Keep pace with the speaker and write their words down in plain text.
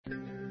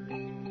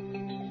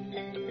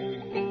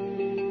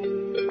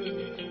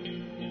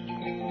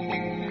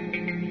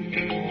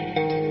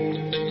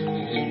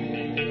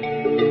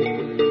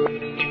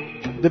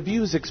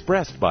views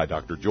expressed by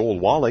Dr. Joel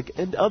Wallach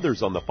and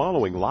others on the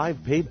following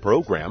live paid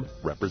program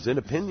represent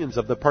opinions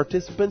of the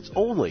participants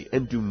only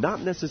and do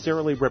not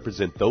necessarily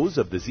represent those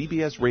of the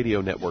ZBS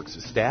Radio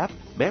Network's staff,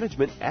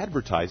 management,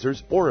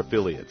 advertisers, or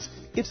affiliates.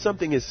 If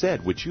something is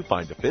said which you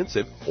find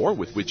offensive or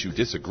with which you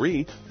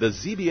disagree, the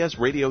ZBS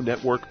Radio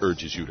Network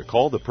urges you to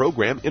call the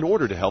program in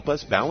order to help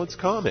us balance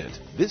comment.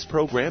 This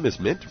program is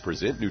meant to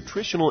present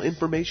nutritional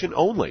information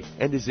only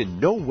and is in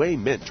no way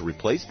meant to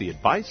replace the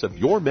advice of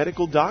your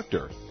medical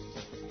doctor.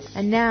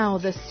 And now,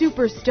 the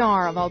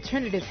superstar of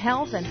alternative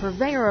health and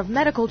purveyor of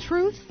medical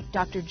truth,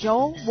 Dr.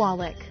 Joel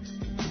Wallach.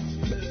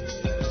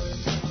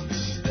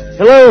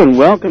 Hello and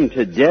welcome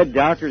to Dead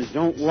Doctors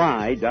Don't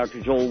Lie.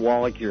 Dr. Joel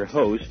Wallach, your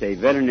host, a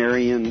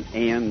veterinarian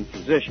and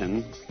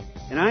physician.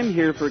 And I'm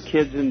here for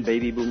kids and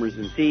baby boomers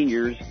and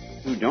seniors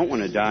who don't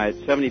want to die at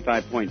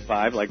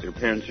 75.5 like their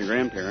parents and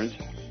grandparents.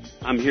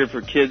 I'm here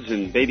for kids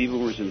and baby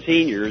boomers and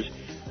seniors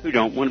who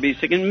don't want to be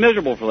sick and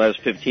miserable for the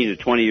last 15 to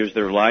 20 years of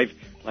their life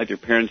like their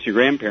parents and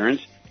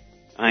grandparents.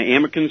 I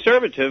am a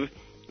conservative.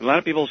 A lot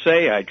of people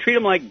say I treat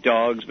them like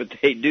dogs, but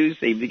they do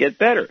seem to get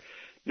better.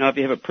 Now, if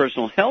you have a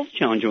personal health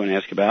challenge you want to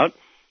ask about,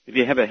 if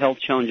you have a health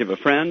challenge of a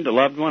friend, a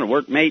loved one, a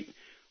workmate,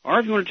 or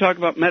if you want to talk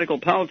about medical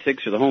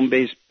politics or the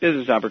home-based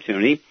business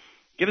opportunity,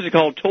 give us a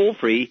call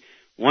toll-free,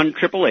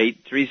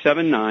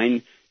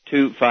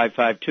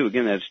 1-888-379-2552.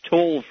 Again, that's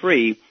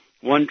toll-free,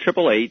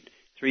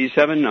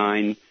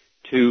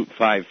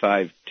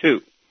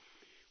 1-888-379-2552.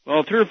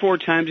 Well, 3 or 4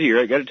 times a year,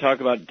 I got to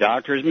talk about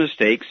doctors'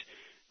 mistakes.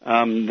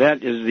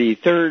 That is the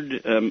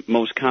third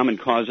most common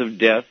cause of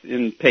death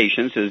in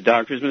patients is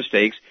doctors'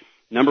 mistakes.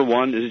 Number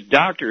 1 is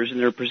doctors and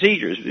their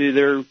procedures.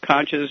 Their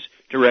conscious,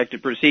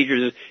 directed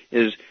procedures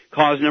is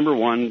cause number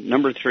 1.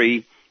 Number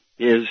 3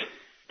 is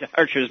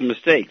doctors'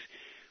 mistakes.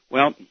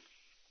 Well,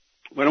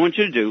 what I want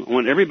you to do, I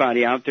want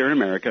everybody out there in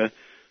America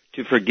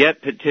to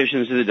forget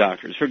petitions to the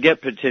doctors,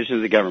 forget petitions to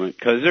the government,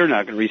 because they're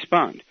not going to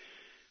respond.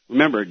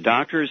 Remember,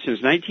 doctors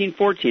since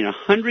 1914,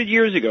 100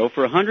 years ago,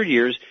 for 100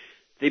 years,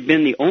 they've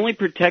been the only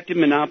protected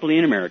monopoly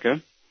in America.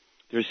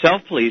 They're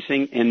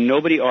self-policing, and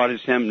nobody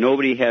audits them.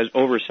 Nobody has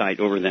oversight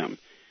over them.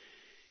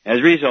 As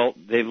a result,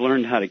 they've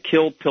learned how to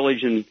kill,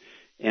 pillage,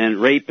 and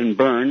rape and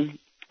burn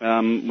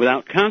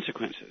without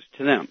consequences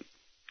to them.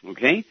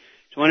 Okay?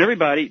 So I want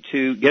everybody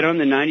to get on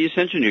the 90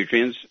 essential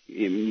nutrients,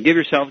 give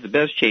yourself the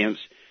best chance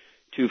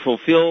to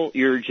fulfill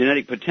your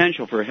genetic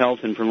potential for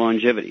health and for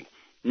longevity.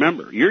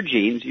 Remember, your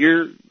genes,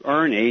 your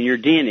RNA, and your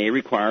DNA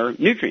require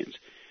nutrients.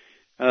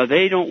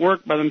 They don't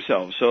work by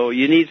themselves, so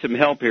you need some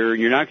help here, and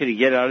you're not going to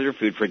get it out of your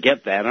food.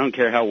 Forget that. I don't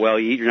care how well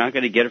you eat. You're not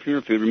going to get it from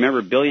your food.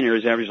 Remember,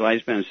 billionaires' average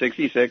lifespan is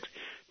 66.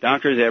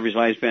 Doctors' average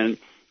lifespan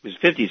is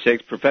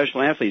 56.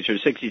 Professional athletes are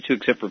 62,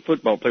 except for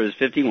football players,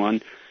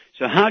 51.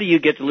 So how do you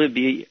get to live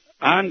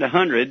beyond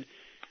 100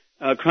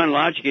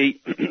 chronologically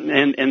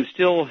and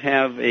still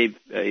have a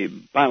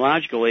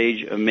biological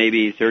age of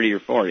maybe 30 or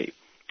 40?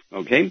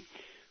 Okay?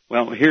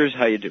 Well, here's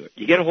how you do it.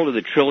 You get a hold of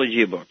the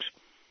trilogy of books.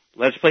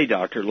 Let's Play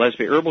Doctor, Let's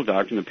Play Herbal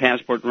Doctor, and the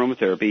Passport to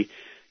Aromatherapy.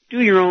 Do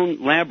your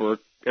own lab work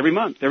every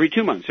month, every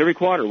 2 months, every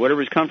quarter,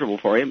 whatever is comfortable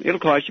for you. It'll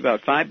cost you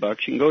about $5. You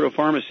can go to a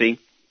pharmacy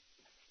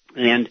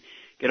and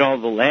get all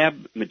the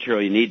lab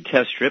material you need,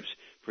 test strips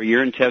for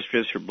urine, test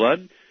strips for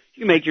blood.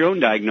 You can make your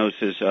own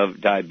diagnosis of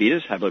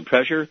diabetes, high blood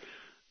pressure,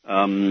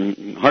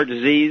 heart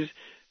disease.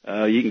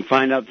 You can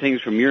find out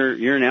things from your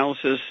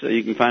urinalysis.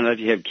 You can find out if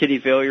you have kidney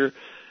failure.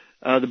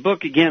 The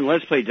book, again,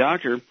 Let's Play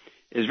Doctor,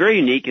 is very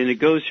unique, and it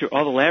goes through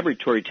all the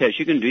laboratory tests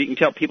you can do. You can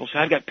tell people, so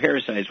I've got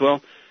parasites.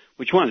 Well,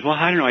 which ones? Well,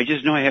 I don't know. I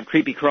just know I have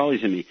creepy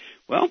crawlies in me.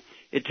 Well,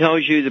 it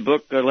tells you, the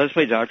book, Let's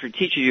Play Doctor,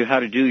 teaches you how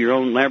to do your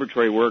own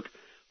laboratory work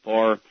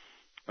for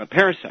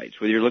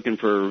parasites, whether you're looking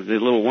for the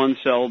little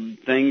one-celled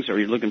things or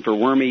you're looking for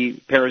wormy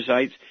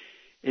parasites.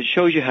 It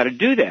shows you how to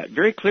do that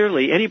very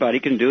clearly. Anybody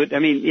can do it. I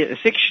mean, a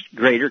 6th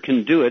grader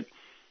can do it.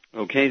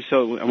 Okay,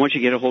 so I want you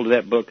to get a hold of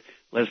that book,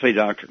 Let's Play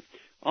Doctor.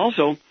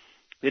 Also,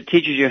 it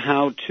teaches you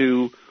how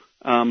to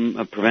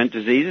prevent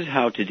diseases,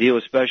 how to deal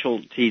with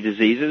specialty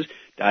diseases,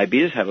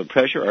 diabetes, high blood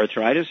pressure,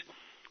 arthritis,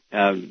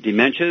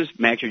 dementias,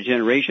 macular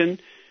degeneration,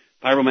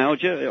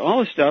 fibromyalgia. All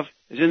this stuff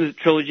is in the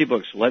trilogy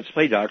books, Let's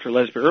Play Doctor,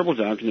 Let's Play Herbal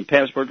Doctor, and the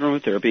Passport to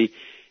Aromatherapy.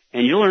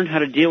 And you'll learn how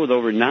to deal with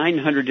over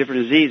 900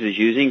 different diseases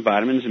using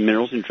vitamins and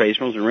minerals and trace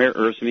minerals and rare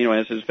earths, amino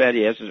acids,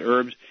 fatty acids,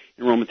 herbs,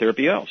 and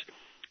aromatherapy oils.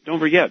 Don't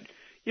forget,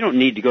 you don't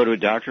need to go to a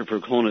doctor for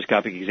a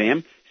colonoscopic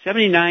exam.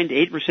 79 to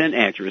 80%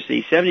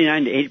 accuracy,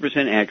 79 to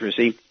 80%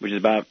 accuracy, which is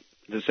about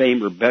the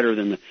same or better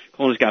than the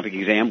colonoscopic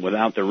exam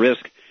without the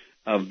risk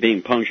of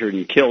being punctured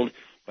and killed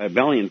by a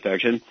belly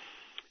infection.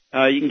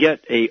 You can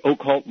get a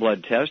occult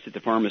blood test at the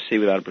pharmacy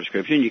without a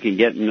prescription. You can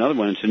get another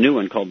one. It's a new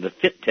one called the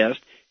FIT test,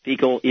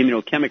 fecal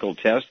immunochemical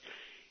test.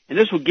 And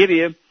this will give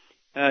you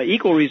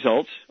equal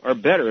results, or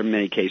better in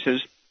many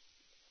cases,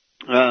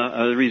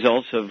 the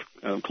results of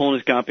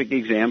colonoscopic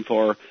exam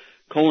for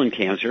colon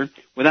cancer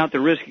without the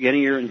risk of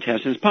getting your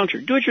intestines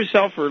punctured. Do it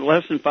yourself for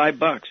less than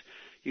 $5.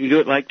 You can do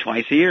it like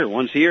twice a year,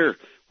 once a year,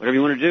 whatever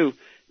you want to do.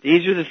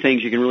 These are the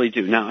things you can really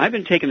do. Now, I've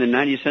been taking the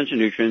 90 essential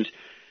nutrients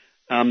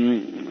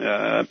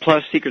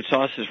plus secret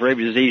sauces for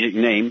every disease you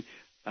can name.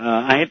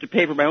 I have to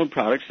pay for my own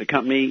products. The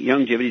company,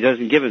 Youngevity,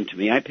 doesn't give them to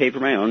me. I pay for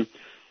my own.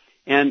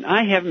 And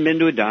I haven't been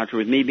to a doctor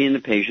with me being the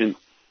patient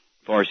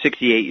for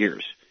 68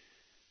 years.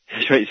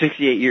 That's right,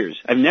 68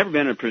 years. I've never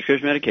been on a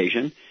prescription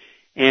medication,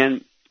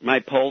 and my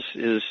pulse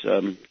is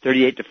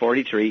 38 to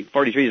 43.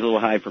 43 is a little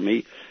high for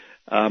me.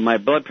 My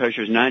blood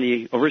pressure is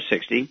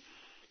 90/60,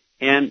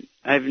 and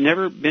I've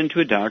never been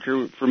to a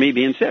doctor for me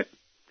being sick.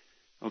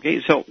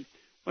 Okay, so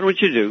what I want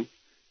you to do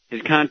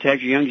is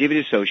contact your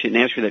Youngevity associate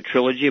and ask for that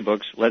trilogy of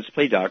books, Let's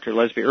Play Doctor,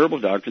 Let's Be Herbal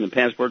Doctor, and the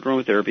Passport to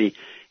Aromatherapy,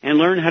 and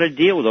learn how to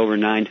deal with over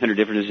 900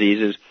 different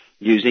diseases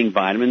using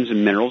vitamins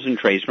and minerals and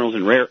trace minerals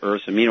and rare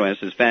earths, amino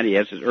acids, fatty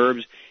acids,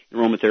 herbs, and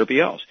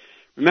aromatherapy else.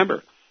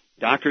 Remember,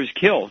 doctors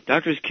kill,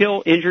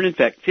 injure, and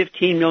infect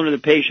 15 million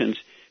of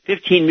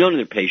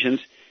their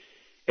patients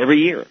every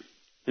year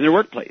in their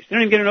workplace. They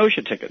don't even get an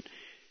OSHA ticket.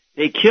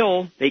 They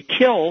kill,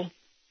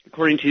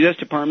 according to the U.S.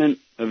 Department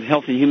of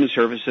Health and Human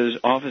Services,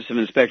 Office of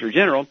Inspector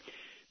General,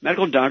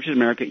 Medical Doctors of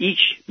America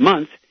each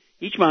month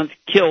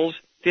kills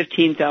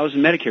 15,000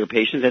 Medicare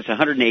patients. That's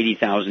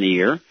 180,000 a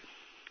year.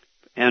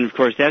 And, of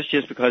course, that's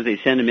just because they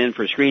send them in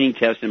for screening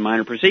tests and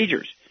minor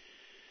procedures.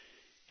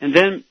 And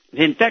then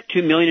they infect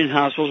 2 million in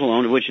hospitals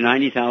alone, of which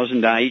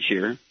 90,000 die each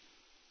year.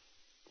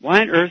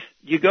 Why on earth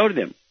do you go to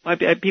them?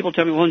 People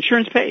tell me, well,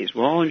 insurance pays.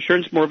 Well,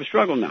 insurance is more of a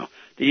struggle now.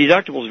 The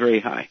deductible is very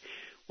high.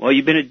 Well,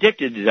 you've been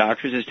addicted to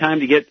doctors. It's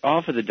time to get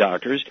off of the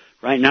doctors.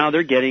 Right now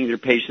they're getting their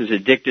patients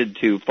addicted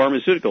to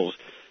pharmaceuticals,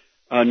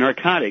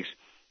 narcotics.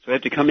 So they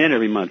have to come in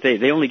every month.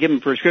 They only give them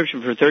a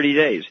prescription for 30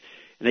 days.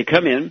 And they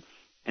come in,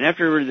 and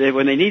after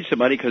when they need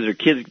somebody because their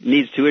kid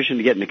needs tuition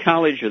to get into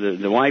college or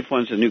the wife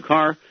wants a new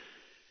car,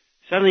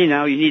 suddenly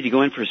now you need to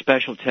go in for a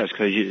special test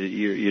because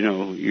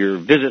your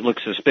visit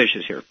looks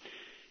suspicious here.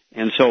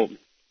 And so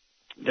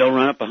they'll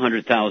run up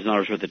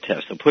 $100,000 worth of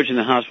tests. They'll put you in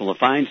the hospital to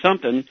find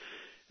something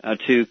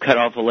to cut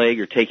off a leg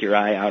or take your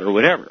eye out or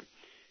whatever.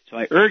 So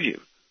I urge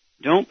you,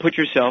 don't put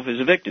yourself as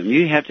a victim.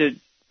 You have to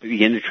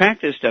begin to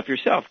track this stuff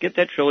yourself. Get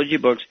that trilogy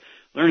of books.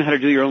 Learn how to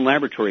do your own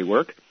laboratory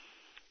work.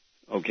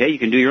 Okay, you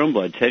can do your own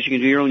blood test. You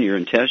can do your own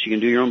urine test. You can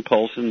do your own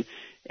pulse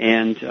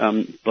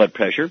and blood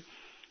pressure.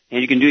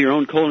 And you can do your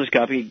own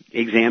colonoscopy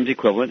exams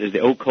equivalent as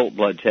the occult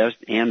blood test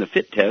and the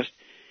FIT test.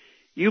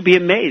 You'll be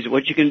amazed at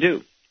what you can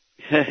do.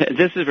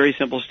 This is very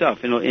simple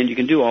stuff, and you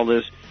can do all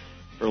this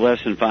for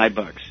less than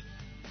 $5.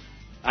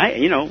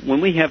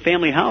 When we have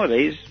family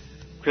holidays,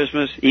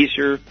 Christmas,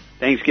 Easter,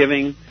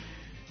 Thanksgiving,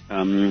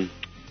 anytime,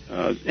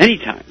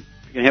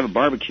 you can have a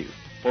barbecue,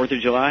 4th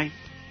of July,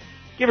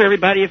 give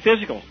everybody a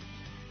physical.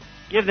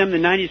 Give them the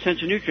 90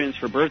 essential nutrients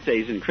for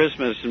birthdays and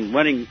Christmas and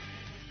wedding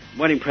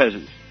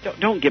presents.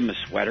 Don't give them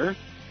a sweater,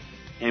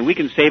 and we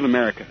can save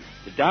America.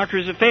 The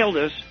doctors have failed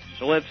us,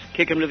 so let's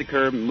kick them to the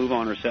curb and move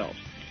on ourselves.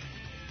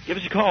 Give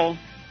us a call,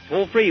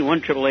 toll free,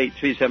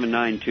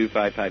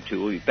 1-888-379-2552.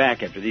 We'll be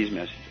back after these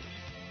messages.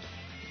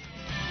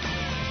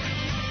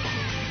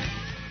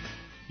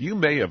 You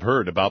may have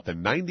heard about the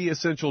 90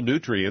 essential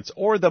nutrients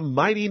or the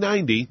Mighty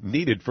 90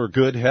 needed for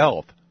good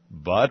health.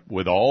 But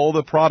with all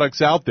the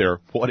products out there,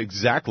 what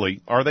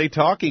exactly are they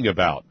talking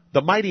about?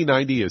 The Mighty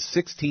 90 is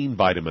 16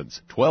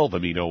 vitamins, 12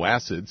 amino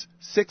acids,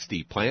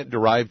 60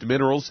 plant-derived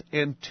minerals,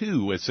 and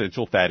 2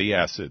 essential fatty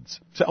acids.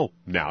 So,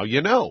 now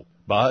you know.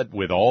 But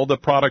with all the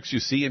products you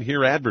see and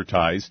hear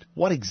advertised,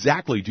 what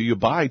exactly do you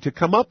buy to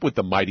come up with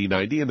the Mighty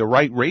 90 and the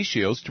right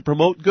ratios to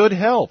promote good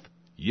health?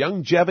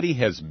 Youngevity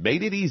has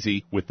made it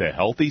easy with the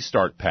Healthy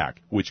Start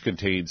Pack, which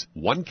contains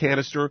 1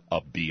 canister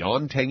of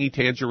Beyond Tangy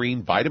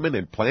Tangerine Vitamin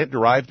and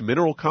Plant-Derived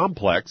Mineral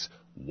Complex,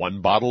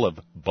 1 bottle of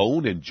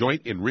Bone and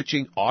Joint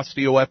Enriching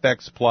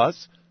OsteoFX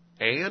Plus,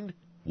 and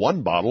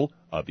 1 bottle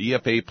of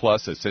EFA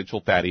Plus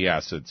Essential Fatty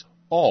Acids,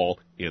 all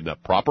in the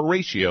proper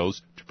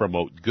ratios to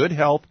promote good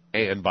health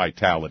and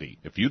vitality.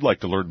 If you'd like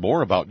to learn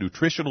more about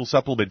nutritional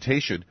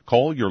supplementation,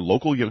 call your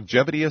local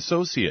Youngevity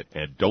associate,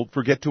 and don't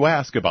forget to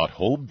ask about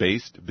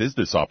home-based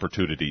business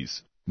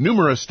opportunities.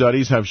 Numerous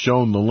studies have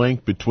shown the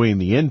link between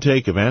the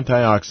intake of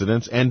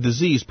antioxidants and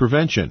disease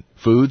prevention.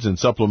 Foods and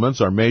supplements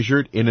are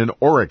measured in an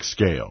ORAC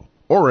scale.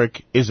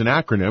 ORAC is an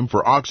acronym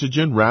for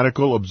Oxygen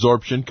Radical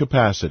Absorption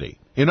Capacity.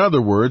 In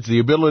other words, the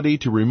ability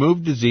to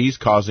remove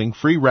disease-causing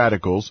free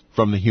radicals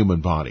from the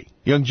human body.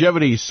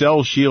 Youngevity's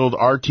Cell Shield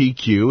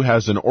RTQ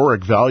has an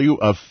ORAC value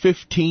of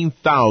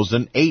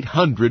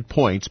 15,800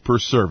 points per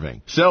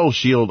serving. Cell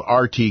Shield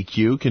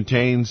RTQ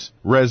contains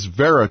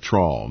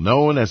resveratrol,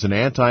 known as an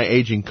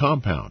anti-aging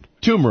compound.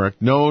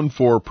 Turmeric, known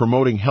for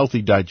promoting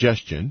healthy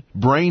digestion,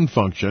 brain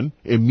function,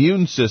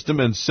 immune system,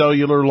 and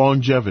cellular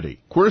longevity.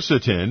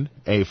 Quercetin,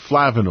 a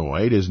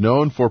flavonoid, is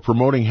known for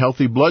promoting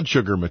healthy blood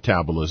sugar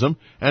metabolism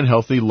and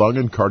healthy lung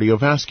and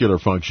cardiovascular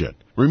function.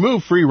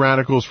 Remove free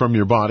radicals from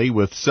your body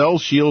with Cell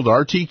Shield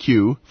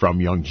RTQ from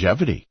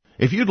Youngevity.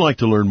 If you'd like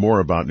to learn more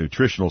about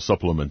nutritional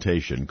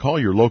supplementation, call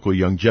your local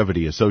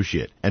Youngevity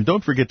associate, and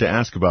don't forget to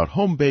ask about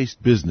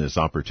home-based business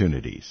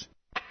opportunities.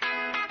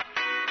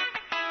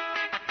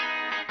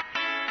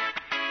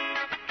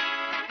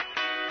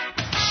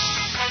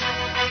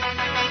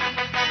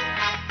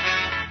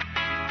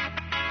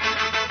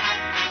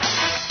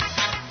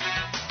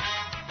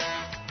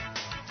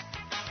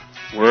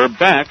 We're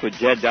back with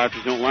Dead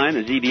Doctors Don't Lie on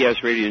the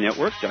ZBS Radio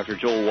Network. Dr.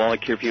 Joel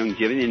Wallach here for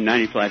Youngevity in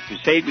 95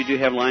 Crusade. We do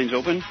have lines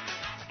open.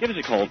 Give us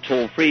a call,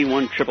 toll-free,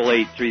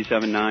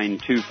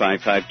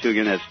 1-888-379-2552.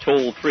 Again, that's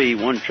toll-free,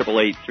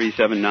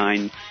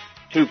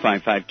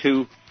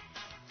 1-888-379-2552.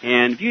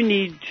 And if you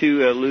need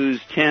to lose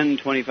 10,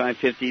 25,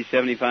 50,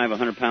 75,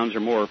 100 pounds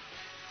or more,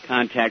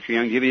 contact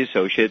your Youngevity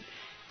associate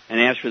and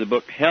ask for the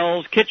book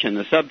Hell's Kitchen.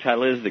 The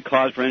subtitle is The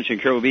Cause, Prevention,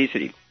 and Cure of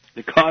Obesity.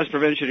 The Cause,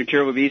 Prevention, and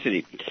Cure of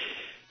Obesity.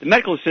 The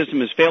medical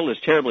system has failed us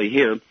terribly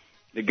here.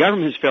 The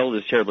government has failed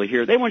us terribly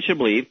here. They want you to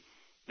believe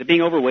that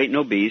being overweight and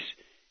obese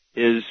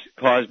is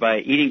caused by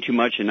eating too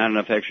much and not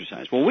enough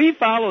exercise. Well, we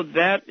followed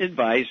that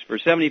advice for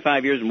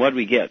 75 years, and what did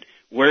we get?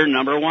 We're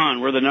number one.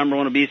 We're the number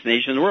one obese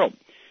nation in the world.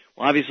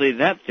 Well, obviously,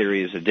 that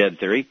theory is a dead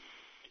theory.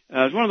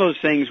 It's one of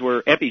those things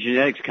where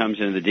epigenetics comes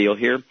into the deal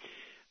here.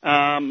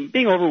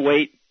 Being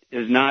overweight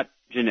is not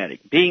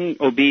genetic. Being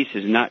obese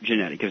is not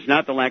genetic. It's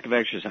not the lack of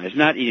exercise. It's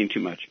not eating too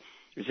much.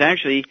 It's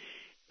actually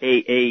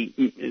a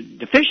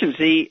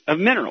deficiency of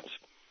minerals.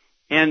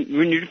 And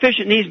when you're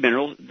deficient in these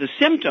minerals, the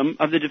symptom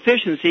of the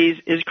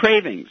deficiencies is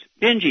cravings,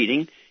 binge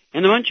eating,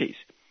 and the munchies,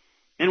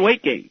 and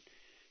weight gain.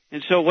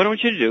 And so what I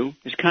want you to do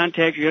is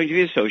contact your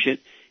Youngevity associate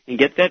and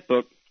get that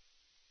book,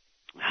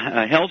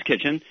 Hell's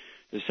Kitchen.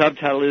 The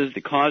subtitle is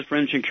The Cause,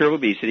 Prevention, and Cure of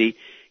Obesity.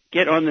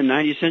 Get on the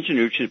 90 essential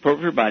nutrients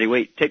appropriate for body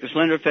weight. Take the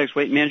Slender Effects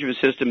Weight Management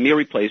System meal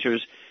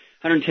replacers.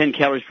 110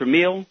 calories per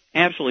meal,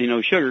 absolutely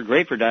no sugar,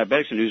 great for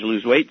diabetics and who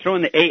lose weight. Throw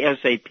in the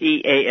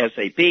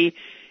ASAP,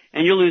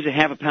 and you'll lose a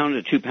half a pound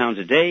to 2 pounds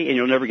a day, and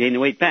you'll never gain the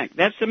weight back.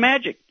 That's the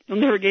magic. You'll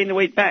never gain the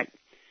weight back.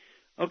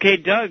 Okay,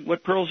 Doug,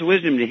 what pearls of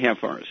wisdom do you have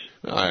for us?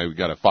 I've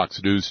got a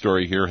Fox News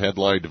story here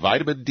headlined,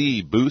 Vitamin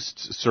D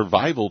boosts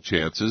survival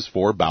chances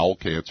for bowel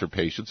cancer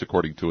patients,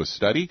 according to a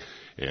study.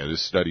 And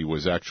this study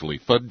was actually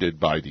funded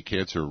by the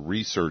Cancer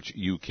Research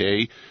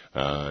UK.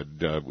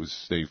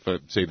 They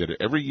say that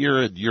every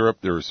year in Europe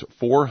there's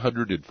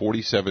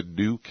 447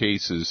 new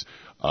cases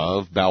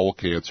of bowel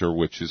cancer,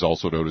 which is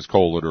also known as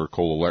colon or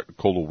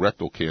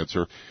colorectal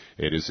cancer.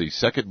 It is the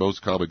second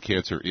most common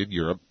cancer in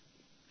Europe.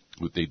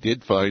 What they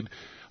did find,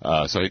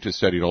 scientists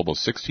studied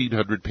almost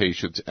 1,600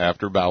 patients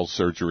after bowel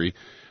surgery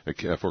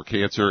for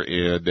cancer,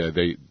 and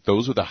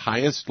those with the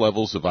highest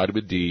levels of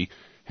vitamin D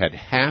had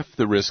half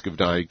the risk of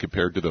dying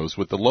compared to those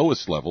with the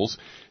lowest levels.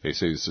 They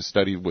say this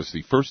study was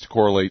the first to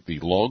correlate the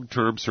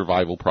long-term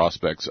survival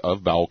prospects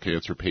of bowel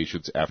cancer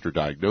patients after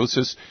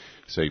diagnosis.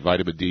 Say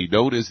vitamin D,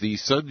 known as the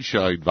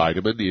sunshine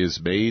vitamin, is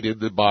made in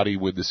the body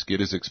when the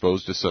skin is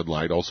exposed to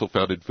sunlight, also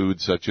found in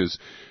foods such as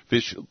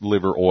fish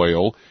liver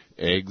oil,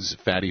 eggs,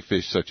 fatty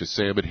fish such as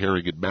salmon,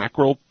 herring, and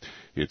mackerel.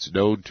 It's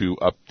known to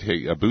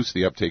boost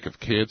the uptake of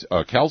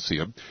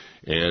calcium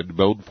and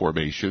bone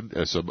formation.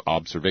 Some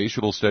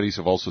observational studies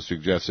have also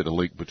suggested a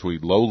link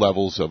between low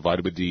levels of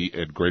vitamin D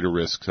and greater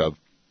risks of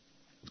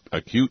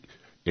acute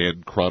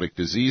and chronic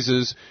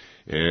diseases.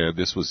 And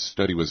this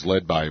study was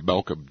led by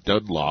Malcolm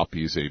Dunlop.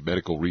 He's a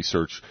medical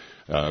research,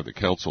 the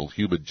Council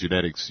Human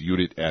Genetics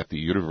Unit at the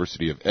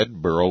University of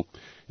Edinburgh.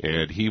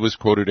 And he was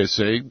quoted as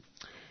saying,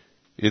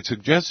 it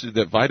suggested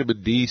that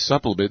vitamin D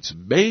supplements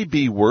may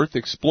be worth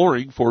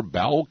exploring for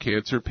bowel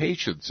cancer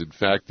patients. In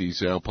fact,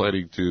 this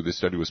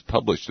study was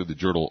published in the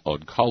journal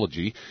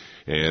Oncology,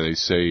 and they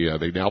say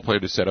they now plan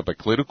to set up a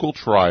clinical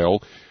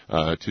trial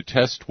to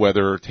test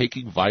whether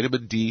taking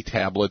vitamin D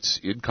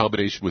tablets in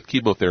combination with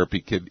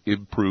chemotherapy can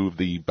improve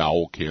the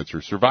bowel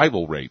cancer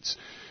survival rates.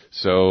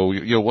 So,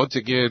 once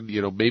again,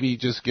 maybe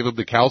just give them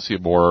the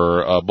calcium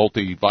or a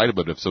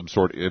multivitamin of some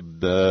sort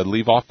and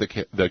leave off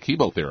the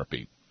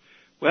chemotherapy.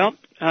 Well,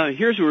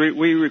 here's where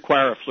we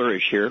require a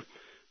flourish here,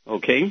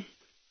 okay?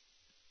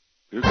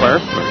 We require a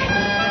flourish.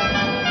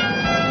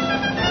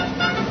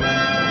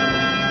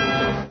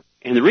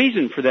 And the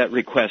reason for that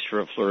request for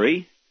a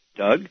flurry,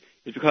 Doug,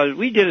 is because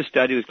we did a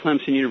study with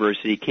Clemson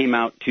University, came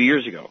out 2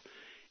 years ago,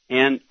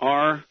 and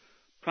our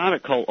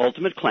product called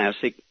Ultimate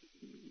Classic,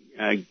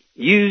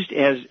 used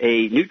as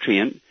a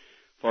nutrient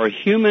for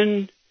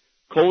human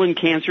colon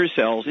cancer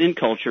cells in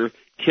culture,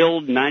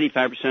 killed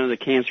 95% of the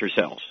cancer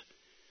cells.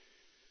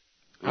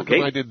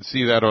 Okay. I didn't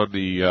see that on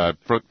the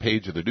front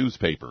page of the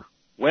newspaper.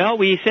 Well,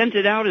 we sent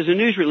it out as a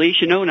news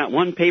release. Not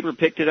one paper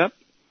picked it up.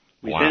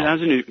 We sent it out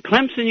as a news.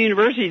 Clemson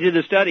University did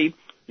a study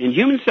in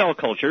human cell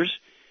cultures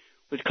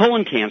with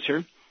colon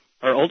cancer.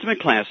 Our Ultimate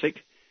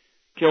Classic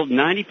killed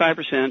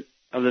 95%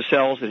 of the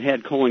cells that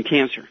had colon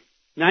cancer.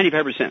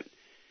 95%.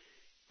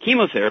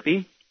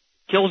 Chemotherapy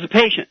kills the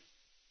patient.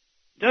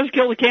 It does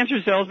kill the cancer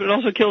cells, but it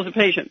also kills the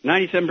patient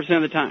 97%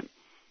 of the time.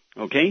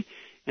 Okay?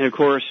 And, of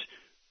course,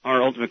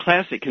 our Ultimate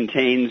Classic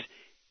contains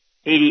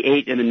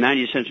 88 of the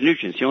 90 essential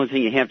nutrients. The only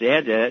thing you have to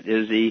add to that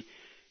is the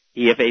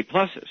EFA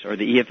pluses, or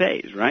the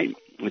EFAs, right,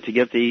 to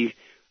get the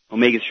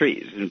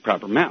omega-3s in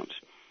proper amounts.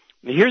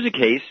 But here's a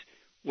case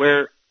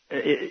where,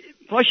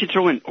 plus you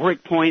throw in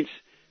ORIC points,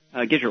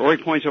 get your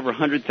ORIC points over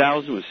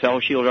 100,000 with Cell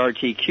Shield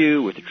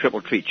RTQ, with the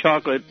Triple Treat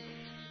chocolate.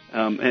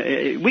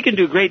 We can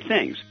do great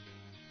things.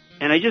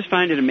 And I just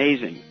find it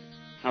amazing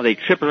how they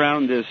trip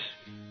around this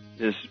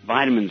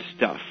vitamin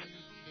stuff.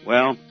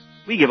 Well,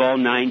 We give all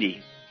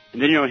 90.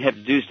 And then you don't have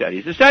to do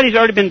studies. The study's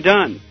already been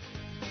done.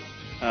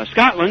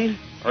 Scotland,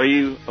 are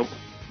you...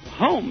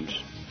 Holmes.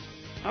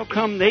 How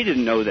come they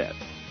didn't know that?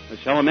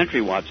 It's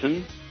elementary,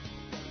 Watson.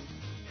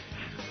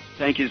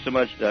 Thank you so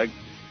much, Doug.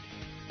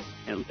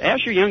 And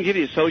ask your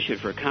Youngevity associate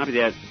for a copy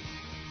of that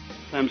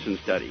Clemson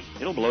study.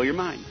 It'll blow your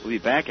mind. We'll be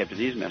back after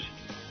these messages.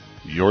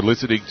 You're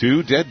listening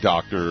to Dead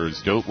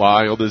Doctors Don't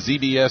Lie on the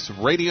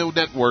ZBS Radio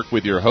Network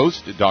with your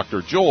host,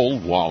 Dr. Joel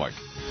Wallach.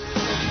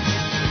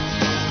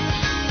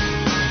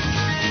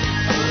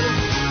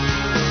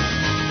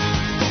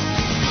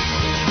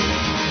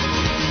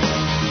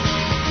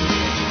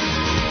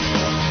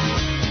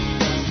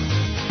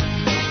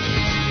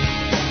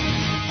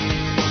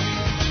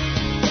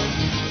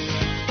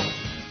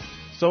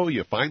 So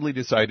you finally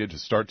decided to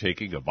start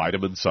taking a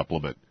vitamin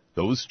supplement.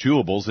 Those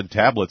chewables and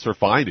tablets are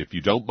fine if you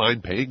don't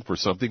mind paying for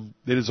something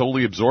that is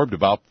only absorbed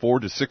about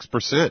 4 to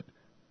 6%.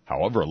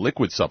 However, a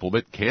liquid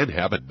supplement can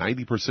have a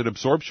 90%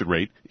 absorption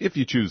rate if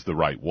you choose the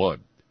right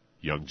one.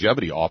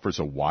 Youngevity offers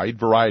a wide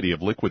variety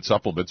of liquid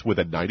supplements with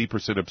a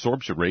 90%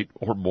 absorption rate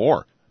or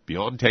more.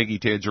 Beyond Tangy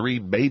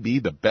Tangerine may be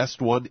the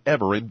best one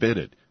ever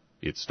invented.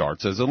 It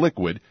starts as a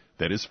liquid,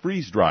 then is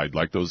freeze-dried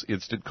like those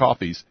instant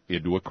coffees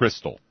into a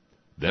crystal.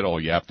 Then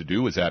all you have to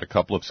do is add a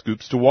couple of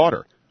scoops to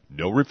water.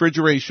 No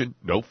refrigeration,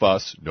 no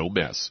fuss, no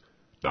mess.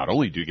 Not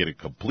only do you get a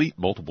complete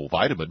multiple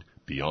vitamin,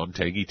 Beyond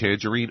Tangy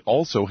Tangerine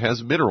also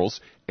has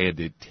minerals, and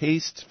it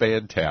tastes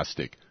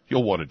fantastic.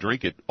 You'll want to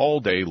drink it all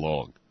day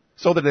long.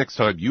 So the next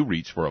time you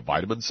reach for a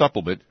vitamin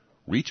supplement,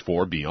 reach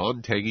for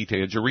Beyond Tangy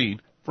Tangerine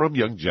from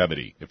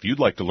Youngevity. If you'd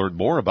like to learn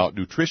more about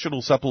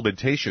nutritional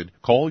supplementation,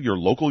 call your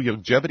local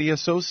Youngevity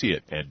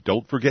associate, and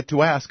don't forget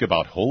to ask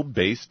about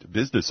home-based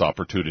business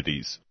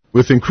opportunities.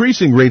 With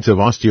increasing rates of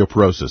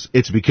osteoporosis,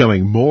 it's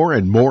becoming more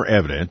and more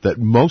evident that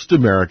most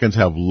Americans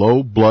have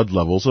low blood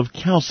levels of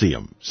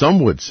calcium.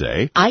 Some would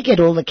say, I get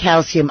all the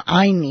calcium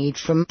I need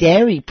from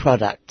dairy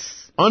products.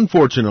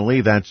 Unfortunately,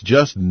 that's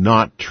just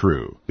not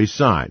true.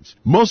 Besides,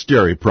 most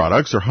dairy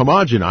products are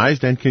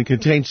homogenized and can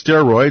contain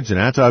steroids and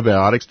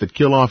antibiotics that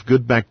kill off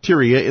good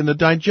bacteria in the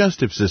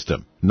digestive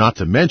system. Not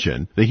to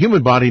mention, the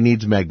human body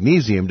needs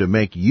magnesium to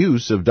make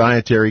use of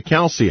dietary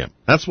calcium.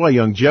 That's why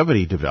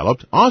Youngevity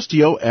developed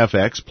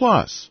OsteoFX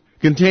Plus,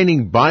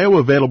 containing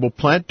bioavailable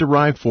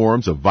plant-derived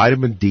forms of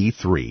vitamin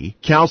D3,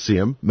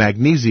 calcium,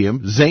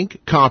 magnesium, zinc,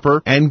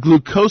 copper, and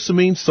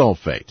glucosamine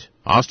sulfate.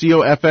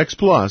 OsteoFX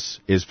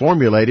Plus is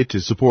formulated to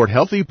support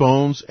healthy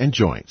bones and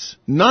joints.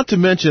 Not to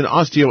mention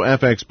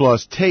OsteoFX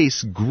Plus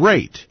tastes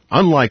great,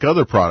 unlike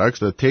other products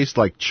that taste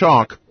like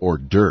chalk or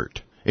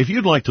dirt. If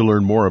you'd like to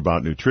learn more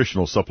about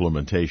nutritional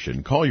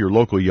supplementation, call your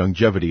local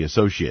Youngevity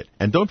associate,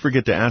 and don't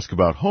forget to ask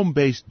about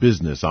home-based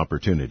business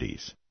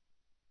opportunities.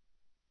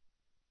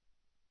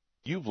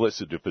 You've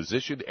listened to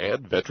physician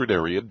and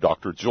veterinarian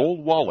Dr.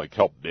 Joel Wallach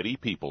help many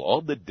people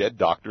on the Dead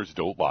Doctors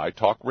Don't Lie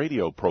talk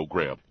radio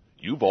program.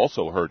 You've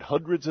also heard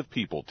hundreds of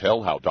people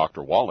tell how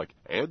Dr. Wallach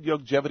and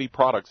Youngevity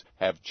products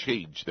have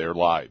changed their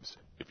lives.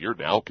 If you're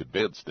now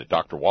convinced that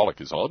Dr.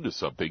 Wallach is onto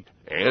something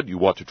and you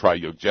want to try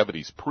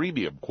Youngevity's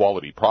premium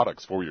quality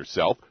products for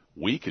yourself,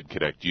 we can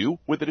connect you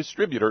with a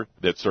distributor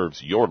that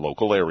serves your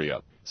local area.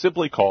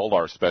 Simply call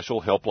our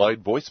special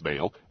helpline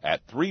voicemail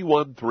at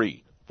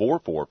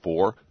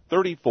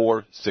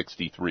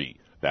 313-444-3463.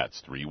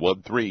 That's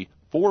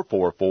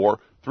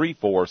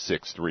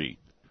 313-444-3463.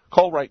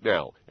 Call right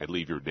now and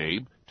leave your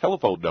name,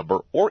 telephone number,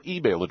 or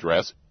email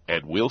address,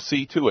 and we'll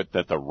see to it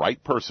that the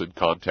right person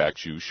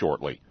contacts you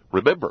shortly.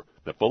 Remember,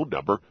 the phone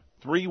number,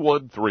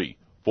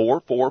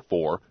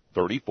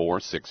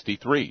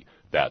 313-444-3463.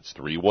 That's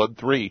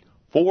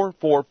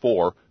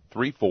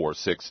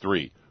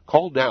 313-444-3463.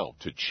 Call now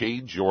to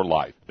change your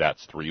life.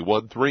 That's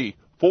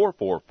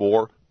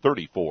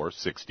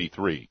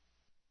 313-444-3463.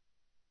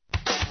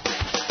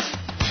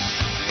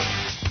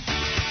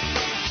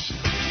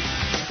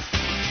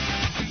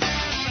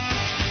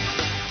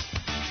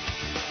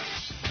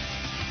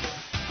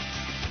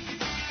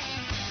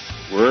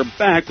 We're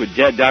back with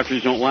Dead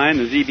Doctors Don't Lie on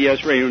the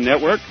ZBS Radio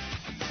Network.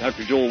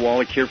 Dr. Joel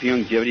Wallach here for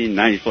Youngevity and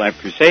 90s Life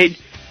Crusade.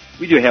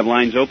 We do have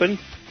lines open.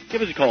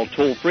 Give us a call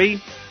toll-free,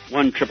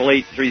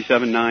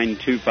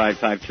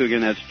 1-888-379-2552.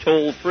 Again, that's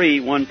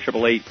toll-free,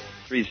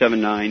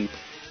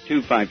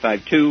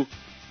 1-888-379-2552.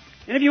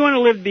 And if you want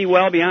to live to be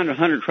well beyond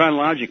 100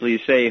 chronologically,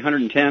 say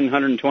 110,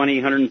 120,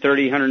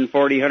 130,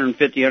 140,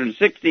 150,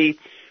 160,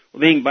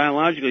 well, being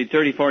biologically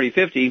 30, 40,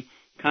 50,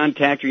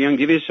 contact your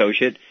Youngevity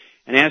associate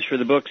and ask for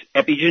the books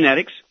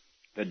Epigenetics,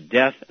 The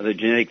Death of the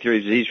Genetic Theory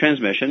of Disease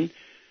Transmission,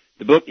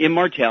 the book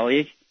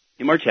Immortality,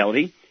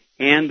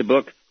 and the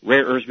book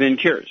Rare Earths Bin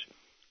Cures.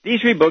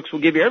 These 3 books will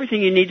give you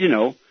everything you need to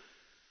know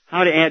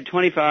how to add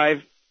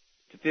 25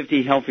 to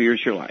 50 healthy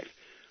years to your life.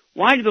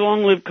 Why do the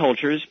long-lived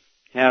cultures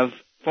have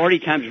 40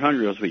 times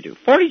 100-year-olds we do?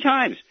 40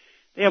 times!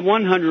 They have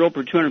 100-year-old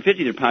per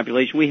 250 of their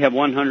population. We have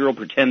 100-year-old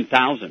per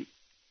 10,000.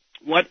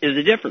 What is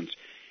the difference?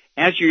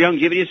 Ask your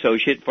Youngevity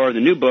associate for the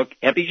new book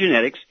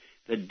Epigenetics,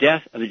 The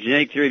Death of the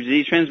Genetic Theory of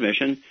Disease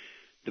Transmission,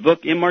 the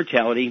book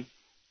Immortality,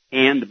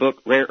 and the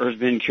book Rare Earth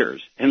Bin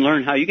Cures, and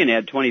learn how you can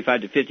add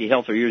 25 to 50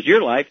 healthier years to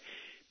your life.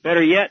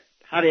 Better yet,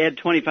 how to add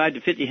 25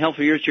 to 50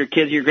 healthier years to your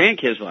kids' and your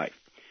grandkids' life.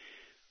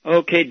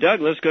 Okay,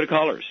 Doug, let's go to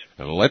callers.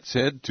 Let's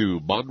head to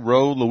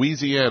Monroe,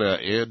 Louisiana.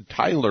 And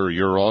Tyler,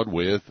 you're on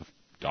with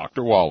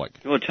Dr. Wallach.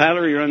 Well,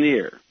 Tyler, you're on the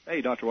air.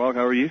 Hey, Dr. Wallach,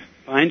 how are you?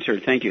 Fine, sir.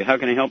 Thank you. How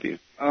can I help you?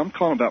 I'm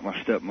calling about my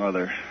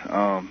stepmother.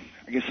 I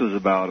guess it was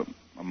about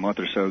a month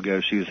or so ago.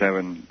 She was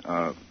having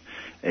a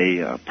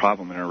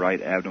problem in her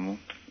right abdomen,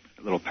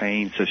 a little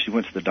pain. So she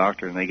went to the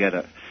doctor, and they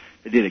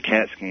did a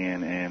CAT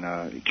scan,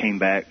 and it came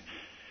back.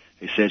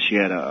 They said she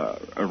had a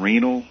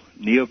renal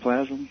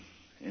neoplasm,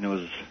 and it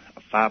was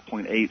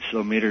 5.8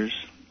 centimeters,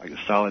 like a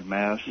solid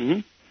mass,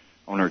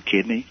 on her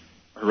kidney,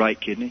 her right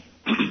kidney.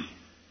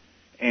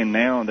 And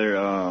now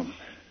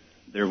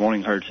they're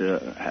wanting her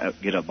to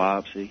get a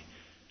biopsy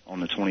on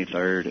the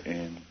 23rd,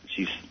 and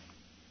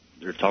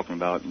they're talking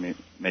about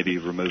maybe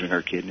removing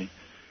her kidney.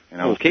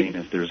 And I was seeing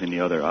if there's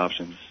any other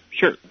options.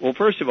 Sure. Well,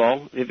 first of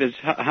all, if it's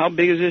how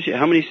big is this?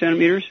 How many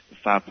centimeters?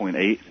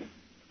 5.8.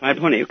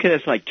 5.8. Okay,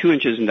 that's like 2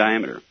 inches in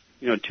diameter.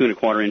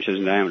 2.25 inches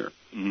in diameter.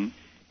 Mm-hmm.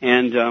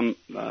 And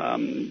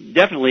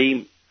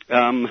definitely,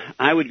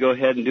 I would go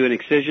ahead and do an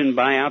excision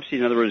biopsy.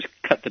 In other words,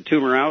 cut the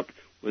tumor out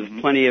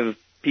with plenty of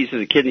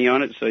pieces of kidney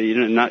on it, so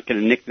you're not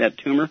going to nick that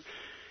tumor.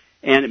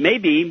 And it may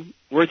be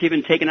worth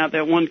even taking out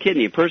that one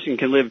kidney. A person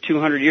can live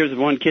 200 years with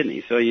one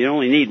kidney, so you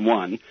only need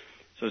one.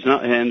 So it's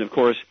not. And of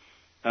course,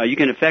 you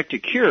can effect a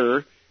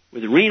cure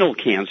with renal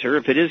cancer.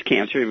 If it is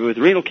cancer, with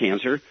renal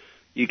cancer,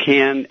 you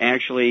can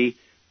actually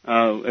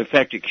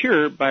effect a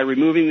cure by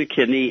removing the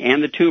kidney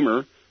and the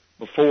tumor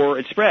before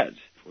it spreads.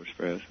 Before it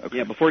spreads. Okay.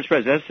 Yeah, before it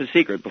spreads. That's the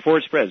secret. Before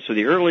it spreads. So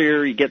the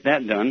earlier you get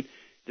that done,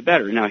 the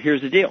better. Now,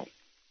 here's the deal.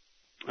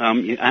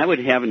 I would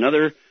have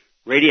another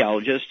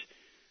radiologist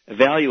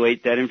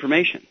evaluate that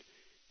information.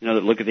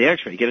 Look at the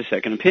X-ray, get a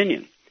second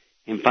opinion,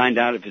 and find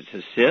out if it's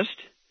a cyst,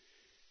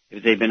 if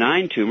it's a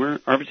benign tumor,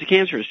 or if it's a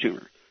cancerous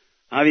tumor.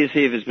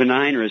 Obviously, if it's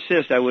benign or a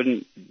cyst, I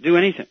wouldn't do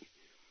anything.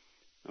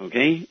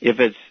 Okay? If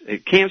it's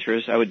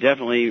cancerous, I would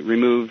definitely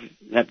remove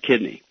that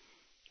kidney.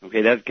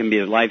 Okay, that can be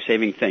a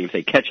life-saving thing. If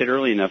they catch it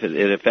early enough,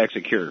 it affects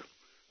a cure.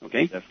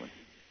 Okay? Definitely.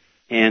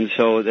 And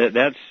so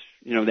that's,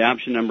 the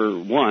option number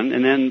one.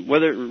 And then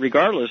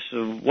regardless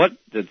of what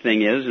the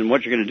thing is and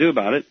what you're going to do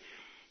about it,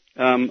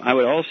 I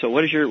would also,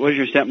 what does your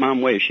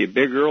stepmom weigh? Is she a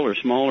big girl or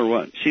small or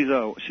what? She's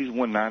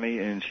 190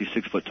 and she's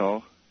 6 foot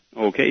tall.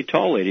 Okay,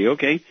 tall lady,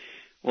 okay.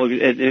 Well,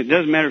 it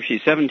doesn't matter if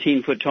she's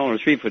 17 foot tall or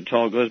 3 foot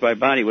tall, it goes by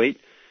body weight.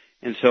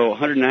 And so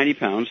 190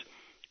 pounds,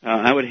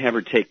 I would have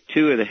her take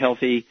 2 of the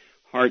healthy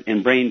heart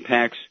and brain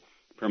packs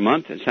per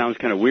month. It sounds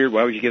kind of weird.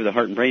 Why would you give the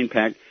heart and brain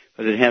pack?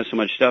 Because it has so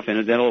much stuff in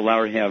it. That'll allow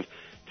her to have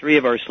 3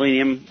 of our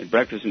selenium at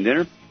breakfast and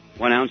dinner,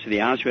 1 ounce of the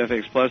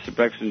OsteoFX Plus at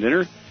breakfast and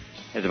dinner,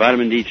 has a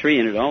vitamin D3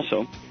 in it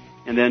also,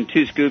 and then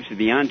 2 scoops of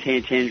Beyond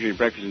Tangerine at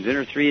breakfast and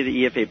dinner, 3 of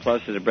the EFA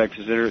Plus at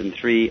breakfast and dinner, and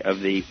 3 of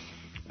the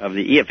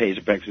EFAs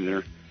at breakfast and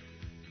dinner.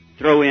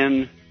 Throw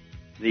in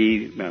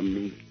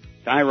the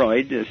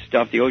thyroid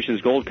stuff, the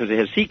Ocean's Gold, because it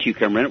has sea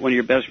cucumber in it, one of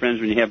your best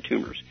friends when you have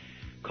tumors.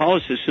 Call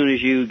us as soon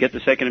as you get the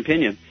second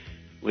opinion.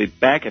 We'll be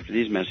back after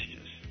these messages.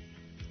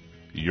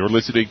 You're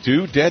listening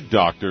to Dead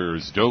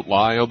Doctors Don't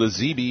Lie on the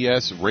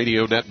ZBS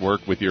Radio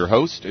Network with your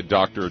host,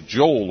 Dr.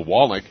 Joel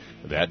Wallach.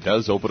 That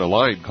does open a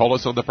line. Call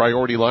us on the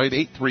priority line,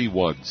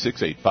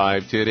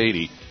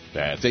 831-685-1080.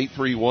 That's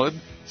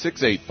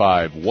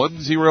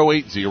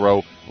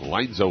 831-685-1080.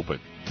 Lines open.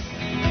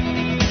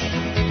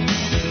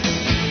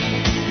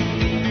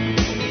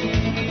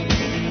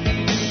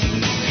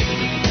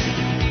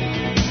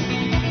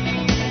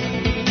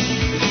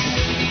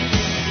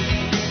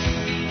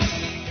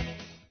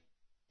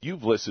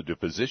 You've listened to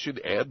physician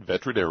and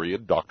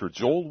veterinarian Dr.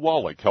 Joel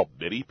Wallach help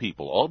many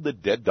people on the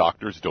Dead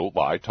Doctors Don't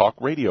Lie talk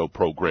radio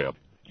program.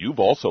 You've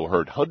also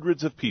heard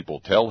hundreds of people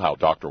tell how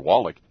Dr.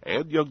 Wallach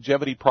and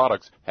Youngevity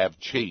products have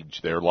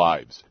changed their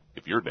lives.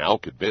 If you're now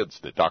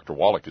convinced that Dr.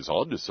 Wallach is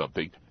onto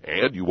something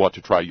and you want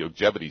to try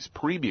Youngevity's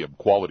premium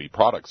quality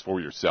products for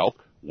yourself,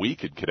 we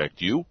can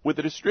connect you with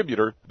a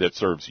distributor that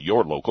serves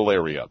your local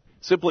area.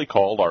 Simply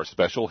call our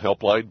special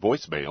helpline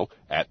voicemail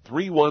at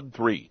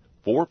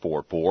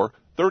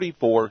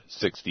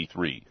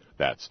 313-444-3463.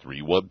 That's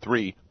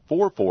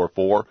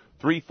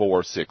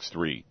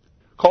 313-444-3463.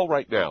 Call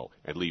right now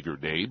and leave your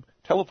name,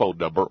 telephone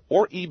number,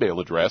 or email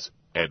address,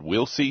 and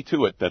we'll see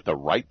to it that the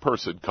right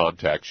person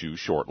contacts you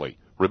shortly.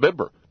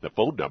 Remember, the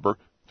phone number,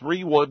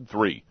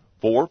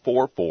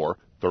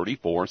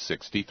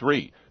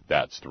 313-444-3463.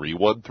 That's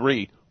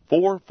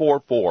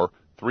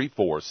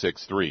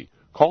 313-444-3463.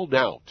 Call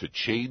now to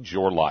change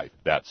your life.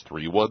 That's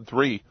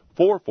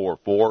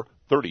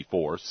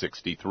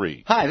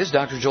 313-444-3463. Hi, this is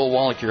Dr. Joel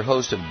Wallach, your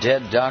host of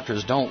Dead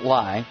Doctors Don't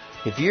Lie.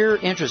 If you're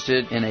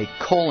interested in a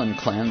colon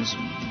cleanse,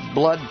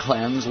 blood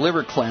cleanse,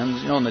 liver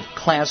cleanse, in the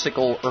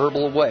classical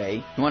herbal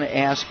way, you want to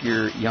ask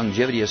your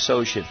Youngevity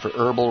associate for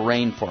Herbal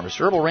Rainforest.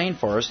 Herbal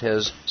Rainforest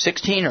has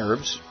 16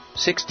 herbs,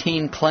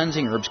 16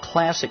 cleansing herbs,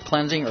 classic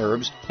cleansing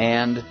herbs,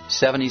 and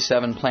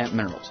 77 plant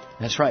minerals.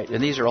 That's right,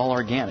 and these are all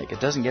organic.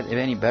 It doesn't get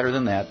any better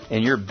than that.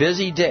 In your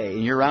busy day,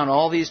 and you're around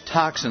all these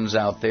toxins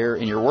out there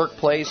in your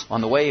workplace,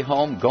 on the way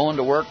home, going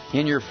to work,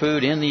 in your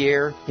food, in the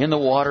air, in the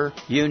water,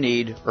 you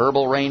need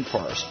Herbal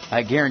Rainforest.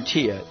 I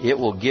guarantee you, it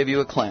will give you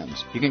a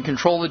cleanse. You can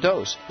control the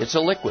dose. It's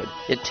a liquid.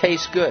 It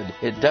tastes good.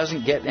 It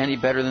doesn't get any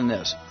better than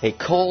this. A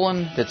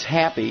colon that's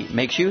happy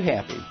makes you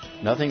happy.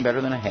 Nothing better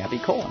than a happy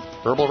colon.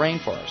 Herbal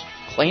Rainforest.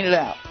 Clean it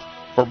out.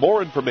 For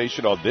more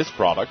information on this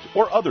product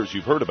or others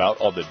you've heard about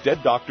on the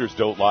Dead Doctors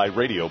Don't Lie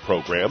radio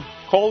program,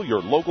 call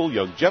your local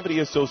Longevity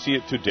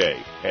associate today.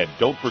 And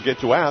don't forget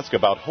to ask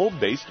about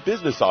home-based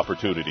business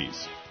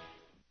opportunities.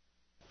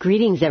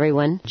 Greetings,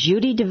 everyone.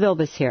 Judy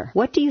DeVilbus here.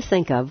 What do you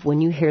think of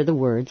when you hear the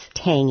words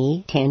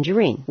tangy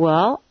tangerine?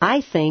 Well,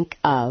 I think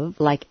of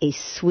like a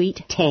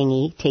sweet,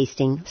 tangy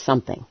tasting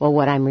something. Well,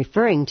 what I'm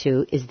referring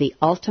to is the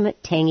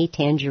Ultimate Tangy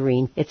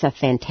Tangerine. It's a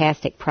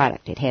fantastic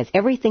product. It has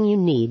everything you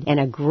need, and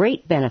a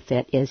great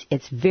benefit is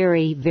it's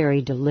very,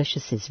 very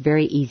delicious. It's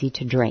very easy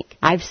to drink.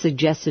 I've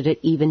suggested it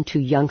even to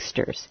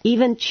youngsters.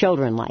 Even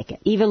children like it.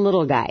 Even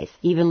little guys.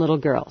 Even little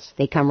girls.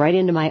 They come right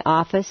into my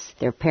office.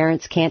 Their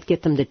parents can't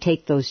get them to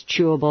take those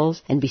chewables.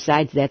 And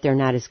besides that, they're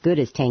not as good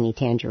as Tangy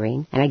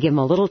Tangerine. And I give them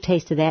a little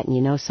taste of that, and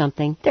you know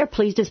something? They're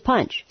pleased as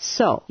punch.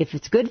 So, if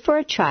it's good for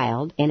a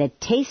child and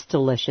it tastes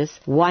delicious,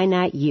 why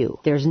not you?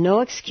 There's no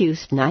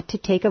excuse not to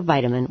take a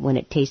vitamin when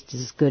it tastes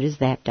as good as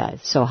that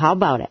does. So how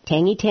about it?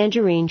 Tangy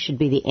Tangerine should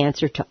be the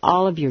answer to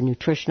all of your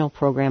nutritional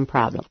program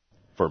problems.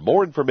 For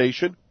more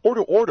information or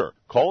to order,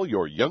 call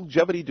your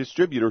Longevity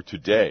distributor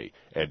today.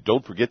 And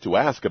don't forget to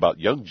ask about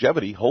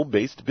Longevity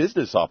home-based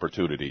business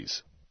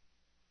opportunities.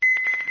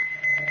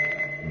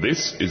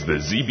 This is the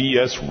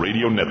ZBS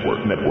Radio Network.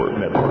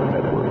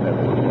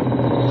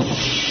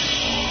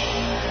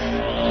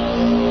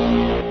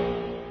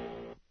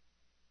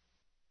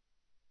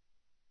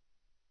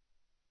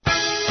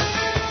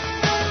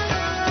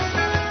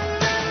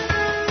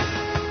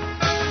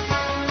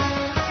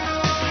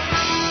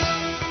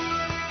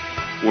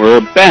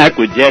 We're back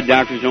with Dead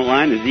Doctors Don't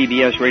Lie on the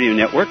ZBS Radio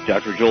Network.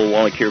 Dr. Joel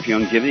Wallach here for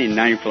Longevity and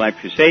 90 for Life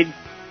Crusade.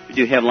 We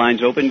do have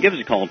lines open. Give us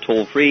a call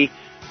toll free.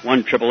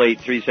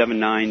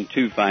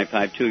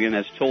 1-888-379-2552. Again,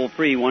 that's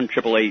toll-free,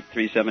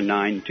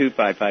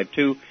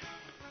 1-888-379-2552.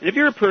 And if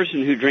you're a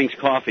person who drinks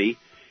coffee,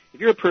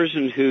 if you're a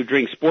person who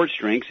drinks sports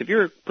drinks, if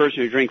you're a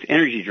person who drinks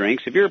energy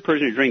drinks, if you're a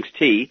person who drinks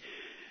tea,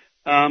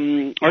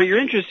 or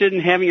you're interested in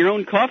having your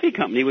own coffee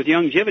company with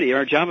Longevity,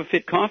 our Java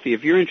Fit Coffee,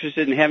 if you're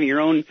interested in having your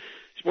own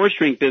sports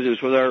drink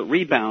business with our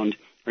Rebound,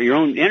 or your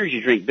own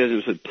energy drink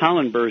business with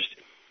Pollen Burst,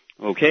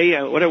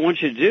 okay, what I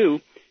want you to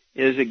do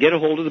is get a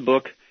hold of the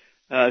book.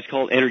 It's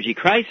called Energy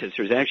Crisis.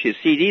 There's actually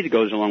a CD that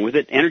goes along with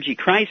it, Energy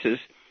Crisis,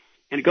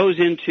 and it goes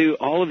into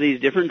all of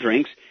these different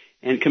drinks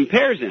and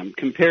compares them,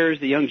 compares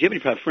the Longevity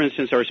product. For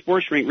instance, our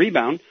sports drink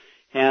Rebound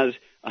has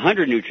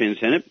 100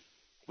 nutrients in it,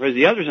 whereas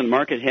the others on the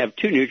market have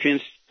 2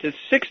 nutrients to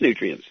 6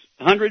 nutrients,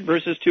 100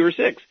 versus 2 or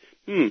 6.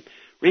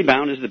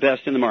 Rebound is the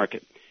best in the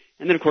market.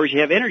 And then, of course, you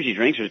have energy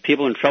drinks. There's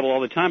people in trouble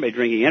all the time by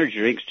drinking energy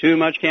drinks, too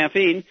much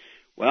caffeine.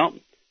 Well,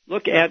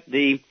 look at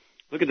the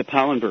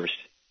Pollen Burst.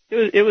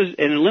 It was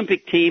an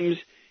Olympic team's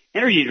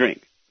energy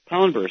drink,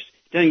 Pollen Burst.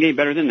 Doesn't get any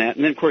better than that.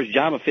 And then, of course,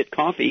 Java Fit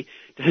Coffee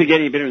doesn't get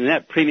any better than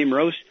that. Premium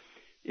Roast,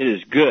 it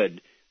is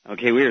good.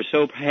 Okay, we are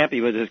so happy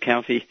with this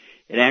coffee.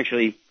 It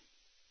actually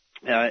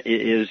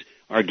is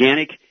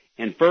organic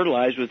and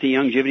fertilized with the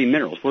Longevity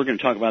minerals. We're going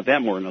to talk about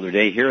that more another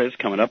day here. It's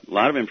coming up. A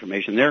lot of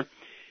information there.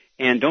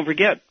 And don't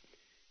forget,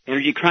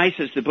 Energy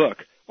Crisis, the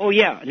book. Oh,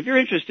 yeah, and if you're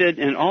interested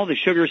in all the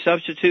sugar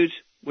substitutes,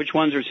 which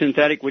ones are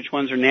synthetic, which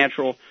ones are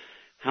natural,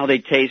 how they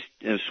taste,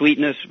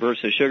 sweetness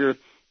versus sugar,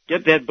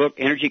 get that book,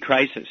 Energy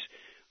Crisis.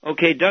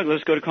 Okay, Doug,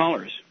 let's go to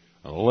callers.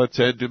 Let's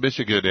head to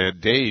Michigan. And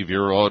Dave,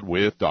 you're on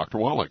with Dr.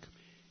 Wallach.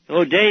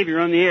 Hello, Dave. You're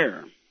on the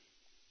air.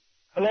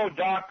 Hello,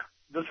 Doc.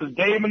 This is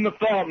Dave in the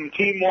Thumb,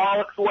 Team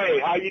Wallach's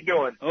Way. How you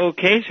doing?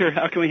 Okay, sir.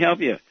 How can we help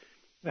you?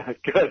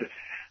 Good.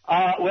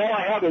 Well,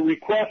 I have a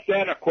request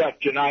and a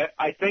question.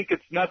 I think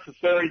it's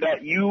necessary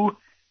that you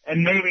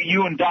and maybe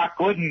you and Doc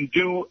Glidden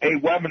do a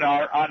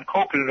webinar on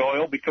coconut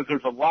oil because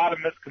there's a lot of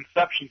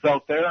misconceptions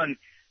out there, and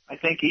I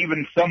think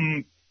even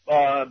some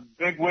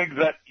bigwigs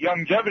at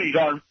Longevity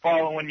are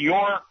following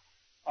your,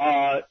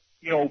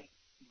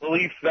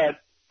 belief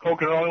that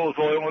coconut oil is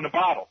oil in a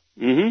bottle.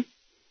 Mm-hmm.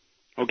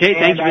 Okay,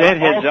 thanks for that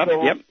heads up.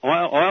 Yep,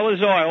 oil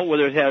is oil,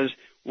 whether it has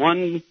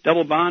 1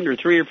 double bond or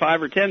 3 or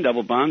 5 or 10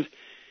 double bonds.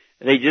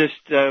 They just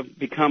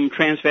become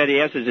trans fatty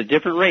acids at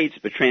different rates,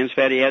 but trans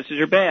fatty acids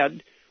are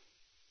bad.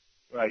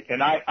 Right,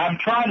 and I'm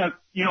trying to,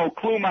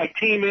 clue my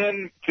team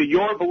in to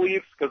your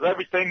beliefs because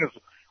everything is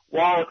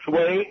Wallach's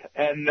Way.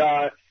 And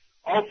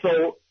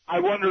also, I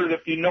wondered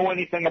if you know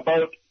anything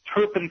about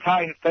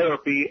turpentine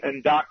therapy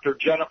and Dr.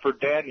 Jennifer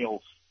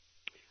Daniels.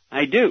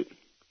 I do.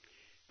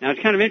 Now,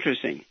 it's kind of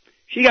interesting.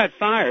 She got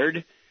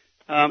fired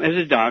as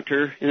a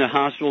doctor in the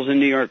hospitals in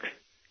New York.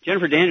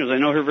 Jennifer Daniels, I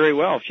know her very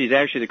well. She's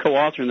actually the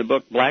co-author in the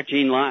book Black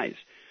Gene Lies.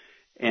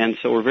 And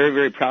so we're very,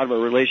 very proud of our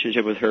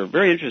relationship with her.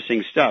 Very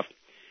interesting stuff.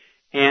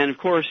 And, of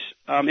course,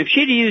 if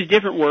she'd used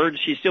different words,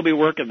 she'd still be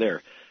working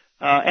there.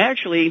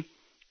 Actually,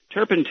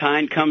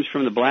 turpentine comes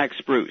from the black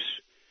spruce.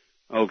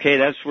 Okay,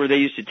 that's where they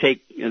used to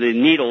take the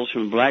needles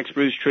from the black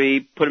spruce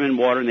tree, put them in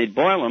water, and they'd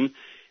boil them.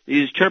 They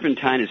used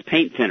turpentine as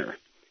paint thinner.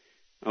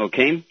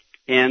 Okay?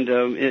 And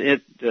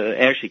it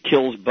actually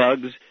kills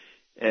bugs.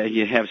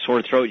 You have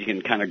sore throat, you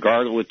can kind of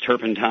gargle with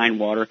turpentine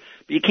water.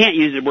 But you can't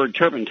use the word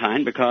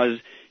turpentine because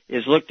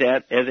it's looked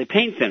at as a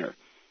paint thinner.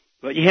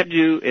 What you have to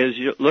do is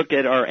you look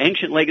at our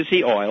ancient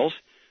legacy oils.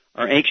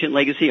 Our ancient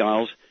legacy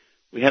oils,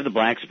 we have the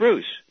black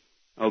spruce.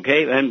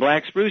 Okay? And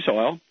black spruce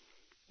oil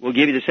will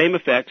give you the same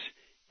effects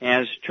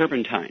as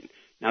turpentine.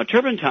 Now,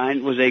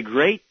 turpentine was a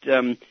great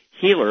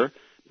healer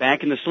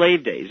back in the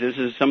slave days. This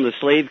is some of the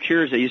slave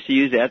cures. They used to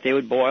use that. They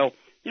would boil.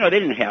 You know, they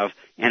didn't have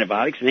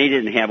antibiotics, and they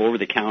didn't have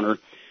over-the-counter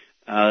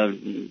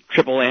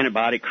triple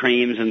antibiotic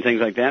creams and things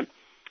like that.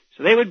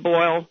 So they would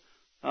boil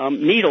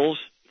needles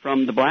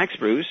from the black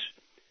spruce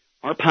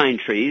or pine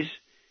trees,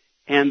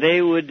 and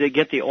they would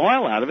get the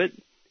oil out of it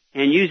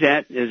and use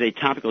that as a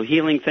topical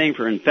healing thing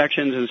for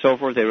infections and so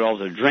forth. They would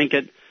also drink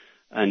it,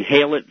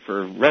 inhale it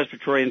for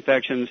respiratory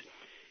infections,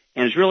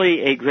 and it's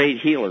really a great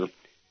healer.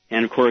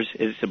 And, of course,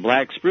 it's the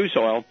black spruce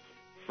oil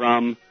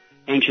from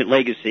Ancient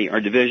Legacy,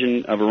 our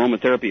division of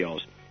aromatherapy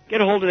oils.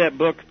 Get a hold of that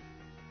book,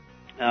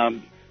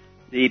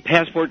 The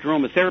Passport to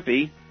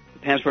Aromatherapy,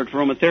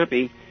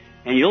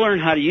 and you'll learn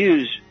how to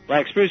use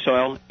black spruce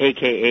oil,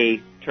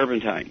 a.k.a.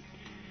 turpentine.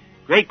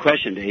 Great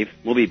question, Dave.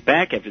 We'll be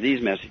back after these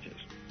messages.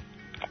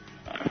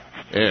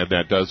 And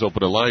that does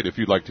open a line. If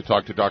you'd like to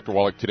talk to Dr.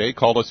 Wallach today,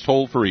 call us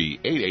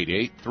toll-free,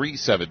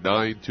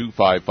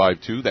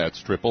 888-379-2552.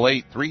 That's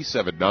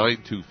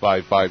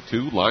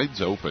 888-379-2552.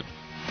 Lines open.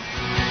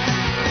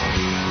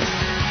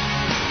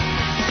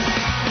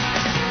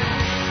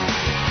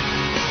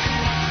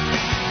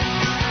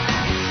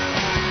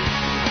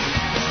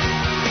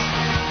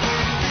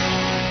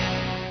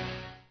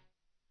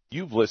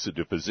 You've listened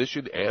to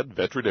physician and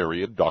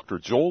veterinarian Dr.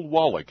 Joel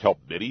Wallach help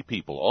many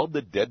people on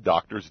the Dead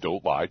Doctors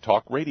Don't Lie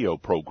talk radio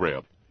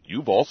program.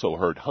 You've also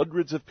heard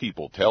hundreds of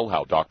people tell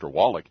how Dr.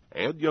 Wallach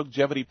and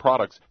Youngevity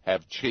products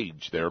have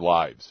changed their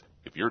lives.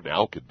 If you're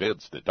now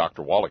convinced that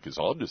Dr. Wallach is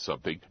onto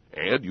something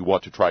and you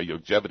want to try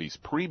Youngevity's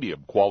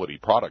premium quality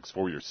products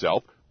for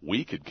yourself,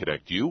 we can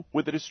connect you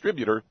with a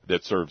distributor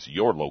that serves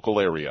your local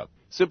area.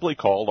 Simply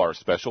call our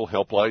special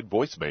helpline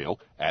voicemail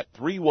at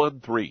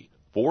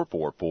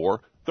 313-444-3463.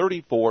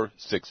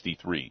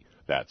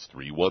 That's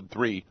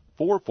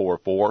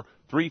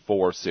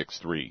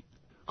 313-444-3463.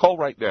 Call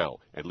right now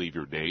and leave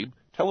your name,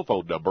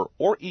 telephone number,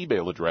 or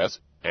email address,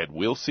 and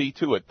we'll see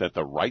to it that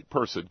the right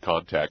person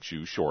contacts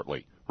you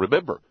shortly.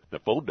 Remember, the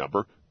phone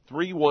number,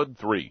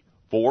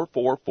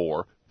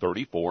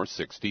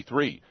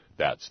 313-444-3463.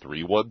 That's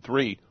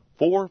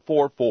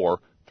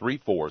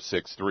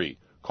 313-444-3463.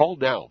 Call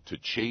now to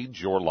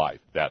change your life.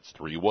 That's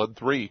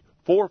 313-444-3463.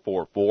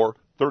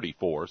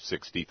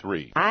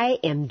 3463. I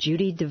am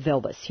Judy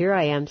DeVilbus. Here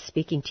I am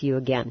speaking to you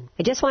again.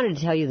 I just wanted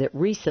to tell you that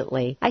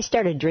recently I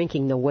started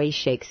drinking the Whey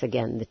Shakes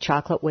again, the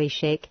chocolate Whey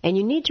Shake. And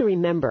you need to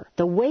remember,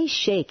 the Whey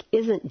Shake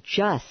isn't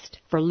just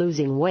for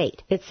losing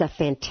weight. It's a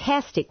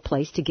fantastic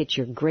place to get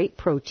your great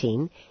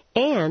protein.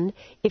 And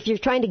if you're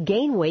trying to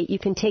gain weight, you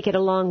can take it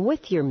along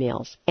with your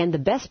meals. And the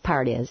best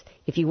part is,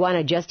 if you want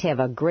to just have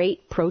a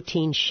great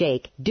protein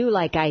shake, do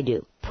like I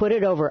do. Put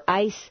it over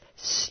ice,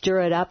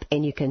 stir it up,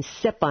 and you can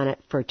sip on it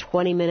for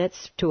 20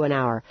 minutes to an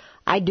hour.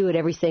 I do it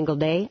every single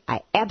day.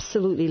 I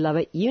absolutely love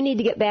it. You need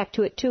to get back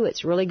to it, too.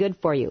 It's really good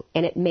for you.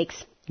 And it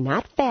makes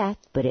not fat,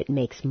 but it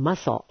makes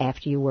muscle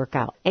after you work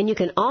out. And you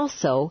can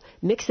also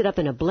mix it up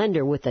in a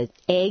blender with an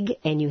egg,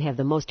 and you have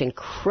the most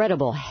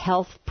incredible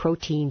health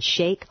protein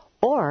shake.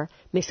 Or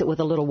mix it with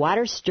a little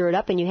water, stir it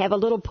up, and you have a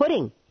little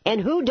pudding.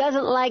 And who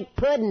doesn't like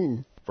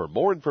pudding? For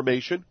more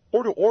information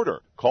or to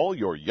order, call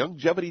your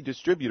Youngevity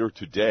distributor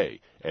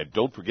today. And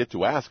don't forget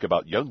to ask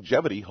about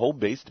Youngevity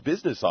home-based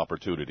business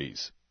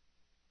opportunities.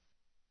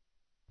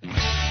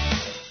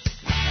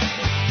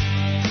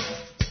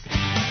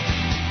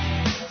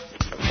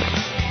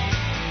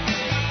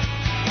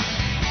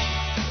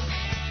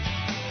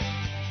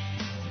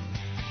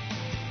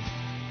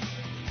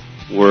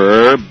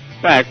 We're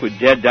back with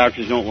Dead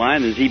Doctors Don't Lie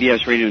on the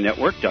ZBS Radio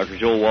Network. Dr.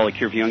 Joel Wallach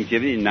here for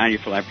Youngevity and 90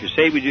 for Life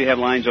Crusade. We do have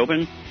lines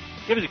open.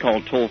 Give us a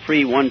call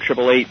toll-free,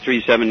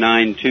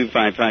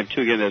 1-888-379-2552.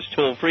 Again, that's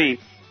toll-free,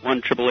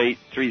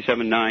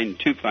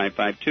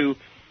 1-888-379-2552.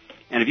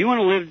 And if you want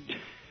to live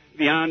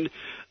beyond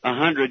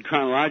 100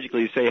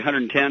 chronologically, say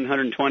 110,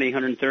 120,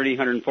 130,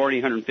 140,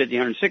 150,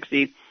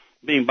 160,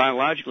 being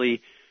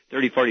biologically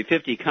 30, 40,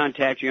 50,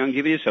 contact your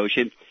Youngevity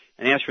associate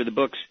and ask for the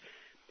books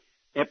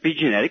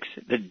Epigenetics,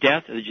 The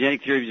Death of the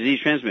Genetic Theory of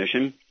Disease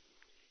Transmission,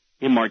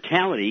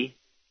 Immortality,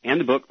 and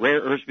the book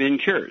Rare Earths Bin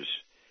Cures.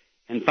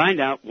 And find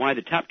out why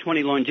the top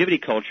 20 longevity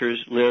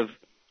cultures live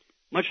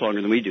much longer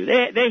than we do.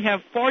 They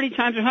have 40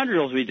 times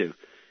 100 as we do.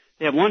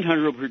 They have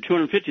 100 per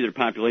 250 of their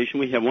population.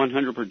 We have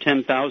 100 per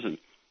 10,000.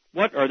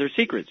 What are their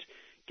secrets?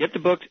 Get the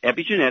books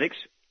Epigenetics,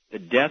 The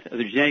Death of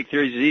the Genetic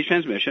Theories of Disease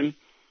Transmission,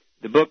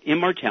 the book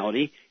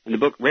Immortality, and the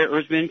book Rare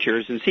Earths and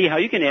Cures, and see how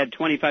you can add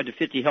 25 to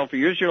 50 healthy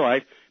years to your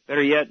life.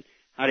 Better yet,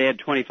 how to add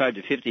 25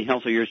 to 50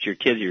 healthy years to your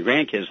kids' or your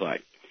grandkids'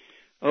 life.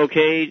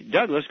 Okay,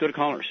 Doug, let's go to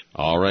callers.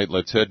 All right,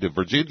 let's head to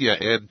Virginia.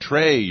 And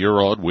Trey,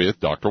 you're on with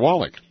Dr.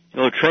 Wallach.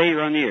 Hello, Trey,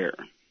 you're on the air.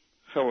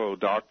 Hello,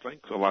 Doc.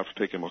 Thanks a lot for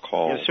taking my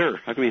call. Yes, sir.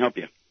 How can we help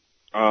you?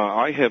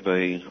 I have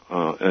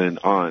an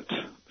aunt.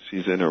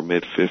 She's in her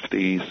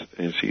mid-50s,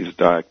 and she's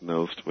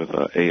diagnosed with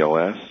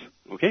ALS.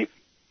 Okay.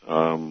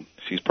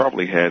 She's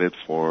probably had it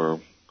for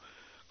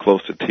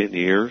close to 10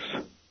 years.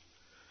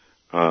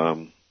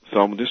 So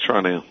I'm just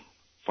trying to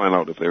find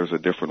out if there's a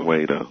different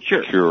way to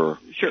cure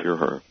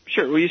her.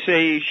 Sure. Well, you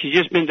say she's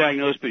just been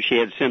diagnosed, but she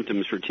had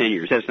symptoms for 10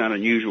 years. That's not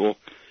unusual.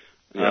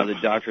 The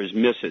doctors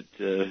miss it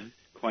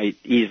quite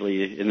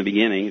easily in the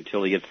beginning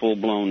until they get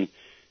full-blown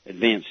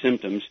advanced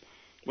symptoms.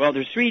 Well,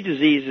 there's four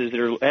diseases that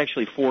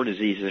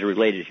are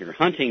related here.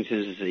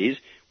 Huntington's disease,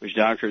 which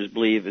doctors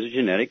believe is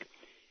genetic,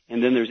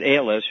 and then there's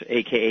ALS,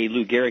 a.k.a.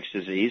 Lou Gehrig's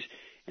disease,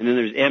 and then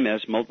there's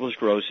MS, multiple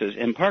sclerosis,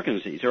 and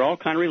Parkinson's disease. They're all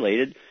kind of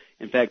related.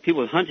 In fact,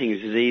 people with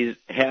Huntington's disease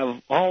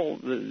have all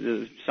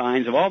the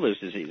signs of all those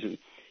diseases.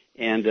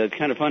 And it's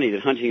kind of funny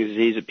that Huntington's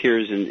disease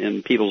appears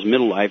in people's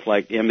middle life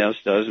like MS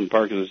does and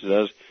Parkinson's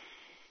does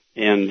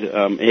and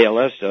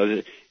ALS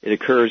does. It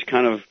occurs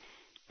kind of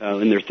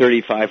in their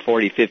 35,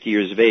 40, 50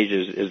 years of age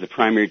is the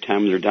primary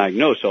time they're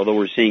diagnosed, although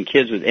we're seeing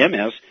kids with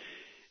MS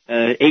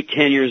 8,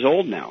 10 years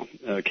old now.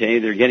 Okay,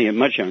 they're getting it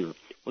much younger.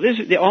 Well,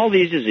 all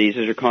these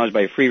diseases are caused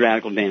by free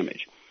radical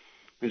damage.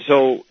 And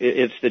so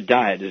it's the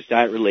diet. It's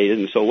diet-related.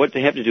 And so what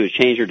they have to do is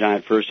change their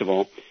diet, first of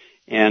all.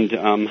 And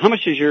how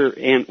much does your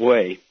aunt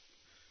weigh?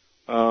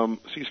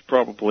 She's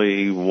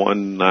probably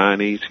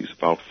 190. She's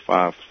about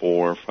 5'4",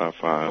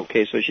 5'5".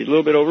 Okay, so she's a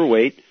little bit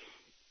overweight.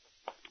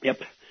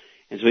 Yep.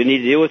 And so we need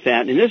to deal with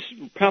that. And this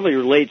probably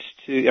relates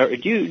to,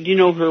 do you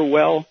know her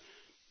well?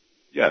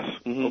 Yes.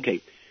 Mm-hmm.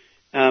 Okay.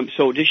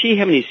 So does she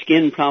have any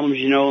skin problems,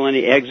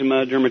 any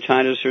eczema,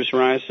 dermatitis, or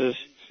psoriasis?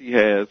 She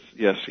has.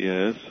 Yes, she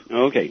has.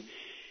 Okay.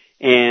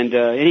 And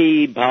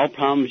any bowel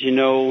problems,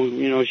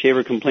 she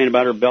ever complain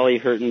about her belly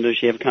hurting? Does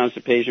she have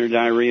constipation or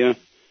diarrhea?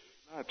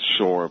 Not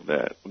sure of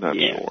that. Not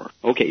sure.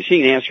 Okay, so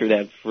you can ask her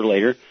that for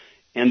later.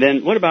 And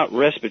then what about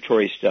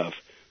respiratory stuff?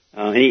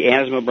 Any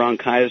asthma,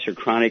 bronchitis, or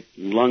chronic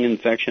lung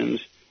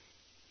infections?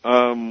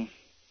 I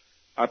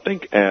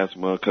think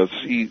asthma, because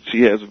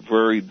she has a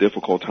very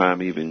difficult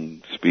time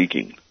even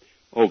speaking.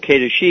 Okay,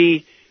 does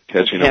she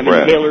have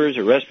inhalers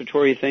or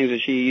respiratory things that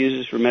she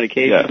uses for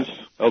medications? Yes.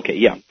 Okay,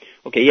 yeah.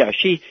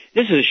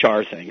 This is a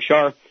Shar thing.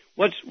 Shar,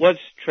 what's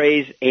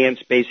Trey's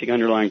aunt's basic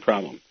underlying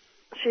problem?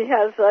 She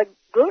has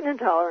gluten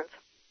intolerance.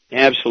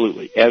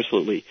 Absolutely.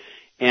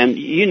 And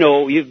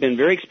you've been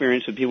very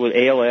experienced with people with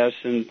ALS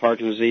and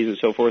Parkinson's disease and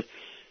so forth.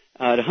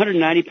 At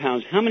 190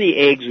 pounds, how many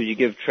eggs would you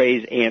give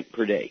Trey's aunt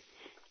per day?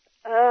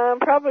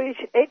 Probably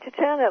 8 to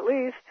 10 at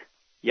least.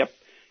 Yep,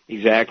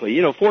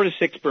 exactly. 4 to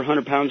 6 per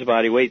 100 pounds of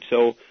body weight.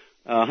 So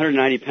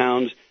 190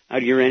 pounds,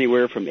 I'd give her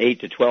anywhere from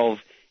 8 to 12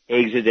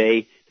 eggs a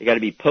day. They got to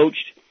be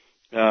poached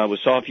with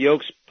soft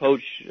yolks,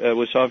 soft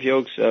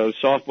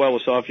boiled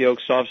with soft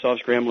yolks, soft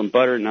scrambled in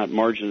butter, not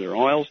margarine or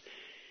oils.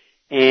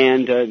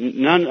 And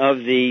none of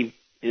the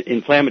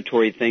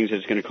inflammatory things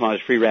that's going to cause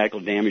free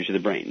radical damage to the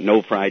brain.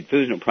 No fried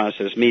foods, no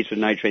processed meats with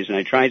nitrates and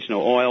nitrites,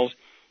 no oils,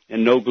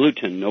 and no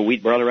gluten, no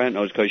wheat, barley, or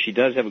oats, because she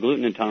does have a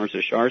gluten intolerance,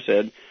 as Shar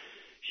said.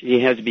 She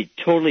has to be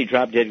totally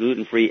drop-dead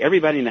gluten-free.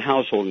 Everybody in the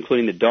household,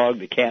 including the dog,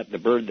 the cat, the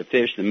bird, the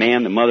fish, the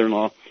man, the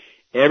mother-in-law,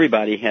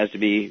 everybody has to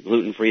be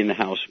gluten-free in the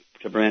house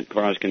to prevent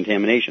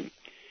cross-contamination.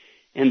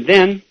 And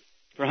then,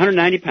 for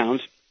 190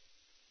 pounds,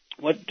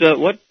 what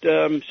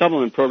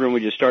supplement program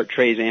would you start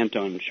Trey's aunt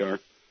on, Shar?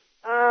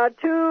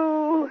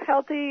 2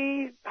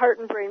 healthy heart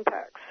and brain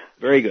packs.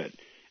 Very good.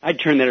 I'd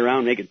turn that around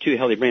and make it 2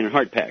 healthy brain and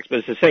heart packs, but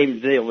it's the same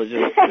deal.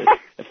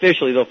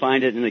 Officially, they'll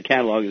find it in the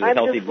catalog as a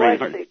healthy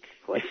brain and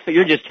heart.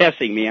 You're just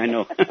testing me, I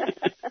know.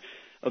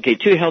 Okay,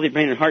 2 healthy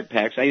brain and heart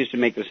packs. I used to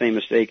make the same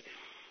mistake.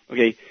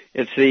 Okay,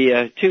 it's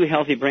the 2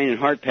 healthy brain and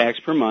heart packs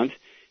per month.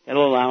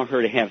 That'll allow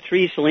her to have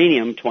 3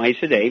 selenium twice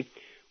a day,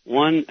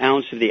 1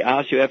 ounce of the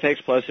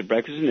OsteoFX Plus at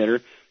breakfast and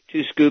dinner,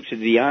 2 scoops of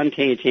the Beyond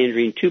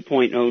Tangerine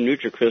 2.0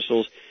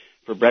 NutriCrystals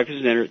for breakfast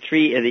and dinner,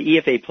 3 of the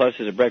EFA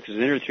Pluses at breakfast and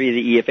dinner, 3 of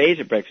the EFAs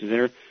at breakfast and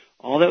dinner.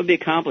 All that would be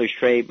accomplished,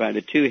 Trey, by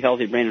the 2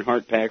 healthy brain and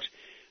heart packs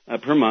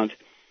per month.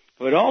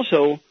 It would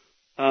also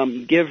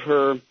give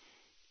her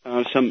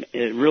some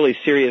really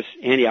serious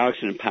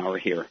antioxidant power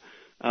here.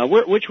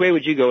 Which way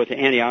would you go with the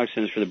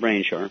antioxidants for the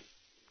brain, Shar?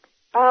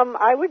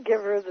 I would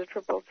give her the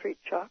triple treat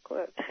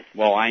chocolate.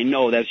 Well, I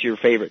know that's your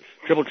favorite.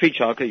 Triple treat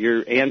chocolate,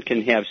 your aunt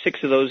can have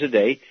 6 of those a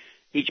day.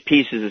 Each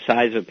piece is the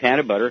size of a pat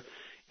of butter.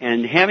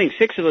 And having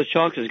 6 of those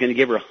chocolates is going to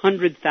give her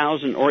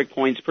 100,000 ORIC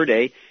points per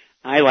day.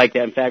 I like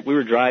that. In fact, we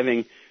were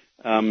driving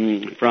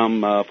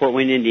from Fort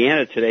Wayne,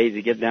 Indiana today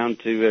to get down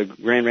to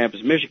Grand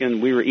Rapids,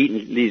 Michigan. We were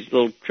eating these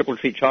little triple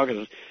treat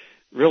chocolates,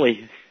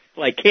 really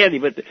like candy,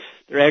 but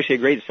they're actually a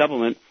great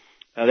supplement.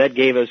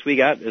 we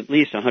got at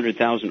least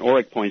 100,000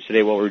 auric points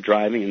today while we were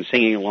driving and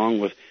singing along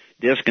with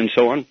disc and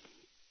so on.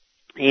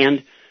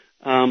 And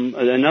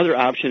another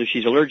option, if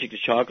she's allergic to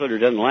chocolate or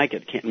doesn't like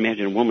it, can't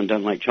imagine a woman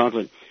doesn't like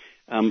chocolate,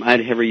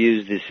 I'd have her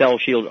use the Cell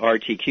Shield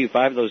RTQ,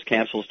 5 of those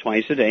capsules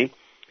twice a day.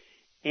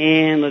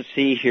 And let's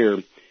see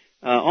here.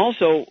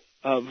 Also,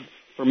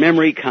 for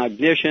memory,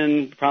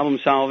 cognition, problem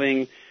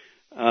solving,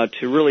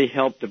 to really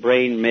help the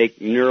brain make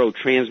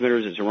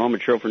neurotransmitters. It's a raw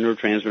material for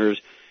neurotransmitters.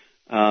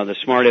 The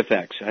Smart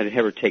FX. I'd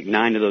have her take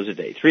 9 of those a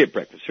day. 3 at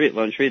breakfast, 3 at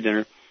lunch, 3 at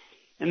dinner.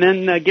 And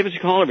then give us a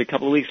call every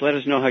couple of weeks. Let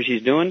us know how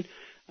she's doing.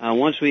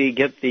 Once we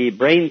get the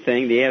brain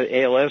thing,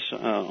 the ALS,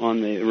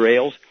 on the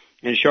rails.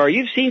 And Shar,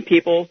 you've seen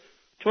people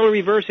totally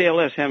reverse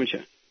ALS, haven't you?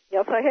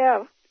 Yes, I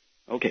have.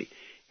 Okay.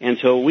 And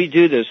so we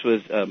do this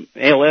with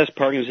ALS,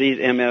 Parkinson's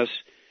disease, MS,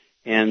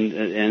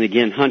 and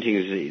again,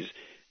 Huntington's disease.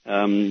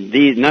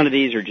 None of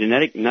these are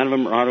genetic. None of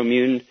them are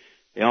autoimmune.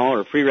 They all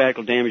are free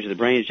radical damage to the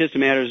brain. It's just a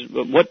matter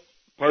of what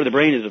part of the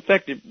brain is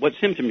affected, what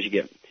symptoms you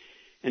get.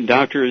 And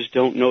doctors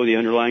don't know the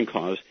underlying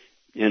cause.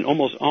 And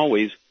almost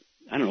always,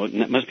 I don't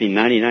know, it must be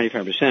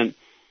 95%,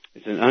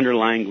 it's an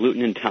underlying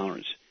gluten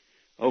intolerance.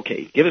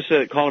 Okay, give us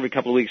a call every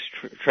couple of weeks,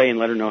 Trey, and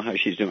let her know how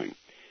she's doing.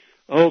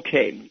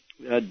 Okay,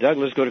 Doug,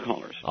 let's go to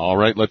callers. All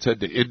right, let's head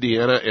to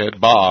Indiana.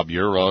 And Bob,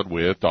 you're on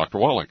with Dr.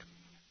 Wallach.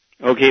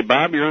 Okay,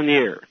 Bob, you're on the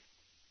air.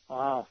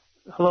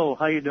 Hello,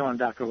 how you doing,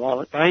 Dr.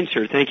 Wallach? Fine,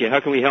 sir, thank you.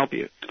 How can we help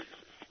you?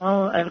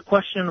 I have a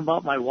question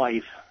about my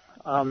wife.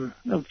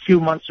 A few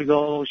months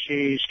ago,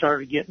 she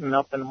started getting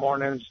up in the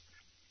mornings,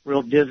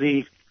 real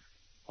dizzy,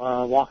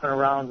 walking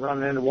around,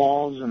 running into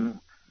walls, and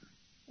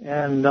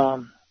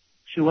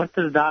she went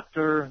to the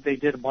doctor. They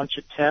did a bunch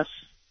of tests.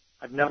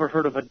 I've never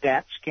heard of a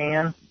DAT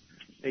scan.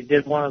 They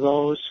did one of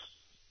those.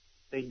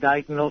 They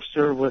diagnosed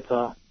her with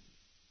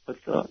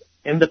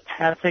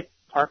idiopathic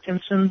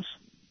Parkinson's,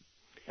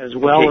 as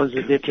well as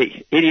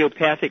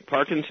idiopathic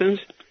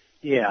Parkinson's.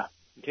 Yeah.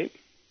 Okay.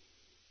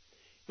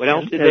 What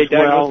else did they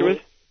diagnose her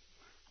with?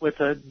 With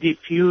a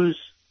diffuse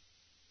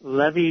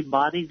Lewy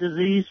body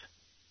disease.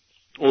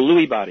 Oh,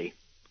 Lewy body.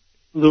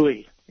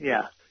 Lewy,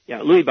 yeah. Yeah,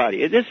 Lewy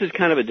body. This is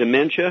kind of a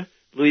dementia,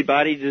 Lewy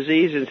body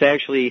disease. It's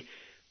actually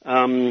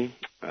little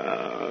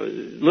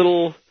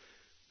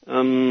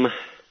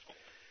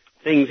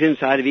things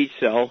inside of each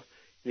cell.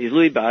 These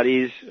Lewy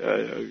bodies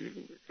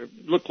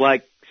look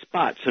like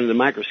spots under the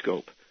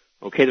microscope.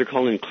 Okay, they're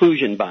called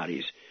inclusion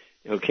bodies.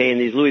 Okay,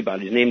 and these Lewy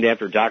bodies, named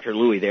after Dr.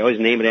 Lewy. They always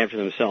name it after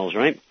themselves,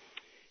 right?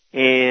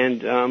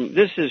 And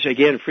this is,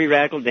 again, free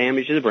radical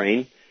damage to the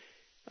brain.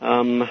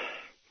 And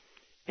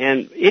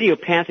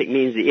idiopathic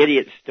means the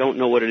idiots don't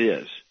know what it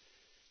is.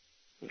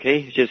 Okay?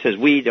 It just says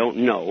we don't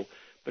know.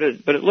 But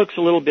it looks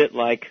a little bit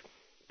like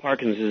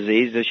Parkinson's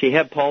disease. Does she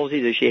have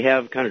palsy? Does she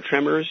have kind of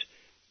tremors?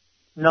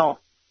 No.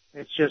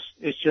 It's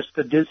just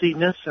the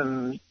dizziness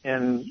and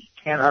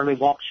can't hardly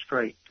walk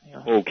straight. You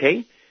know?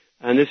 Okay.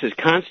 And this is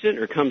constant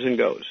or comes and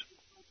goes?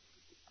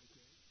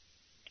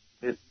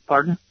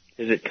 Pardon?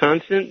 Is it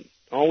constant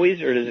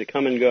always, or does it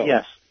come and go?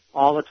 Yes,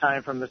 all the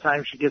time, from the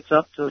time she gets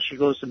up till she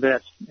goes to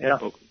bed. Yeah.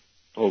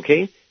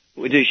 Okay.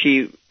 Does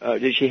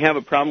she have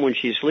a problem when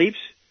she sleeps?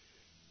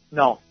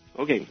 No.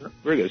 Okay,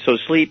 very good. So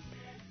sleep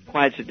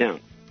quiets it down.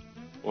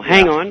 Well,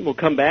 hang on. We'll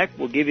come back.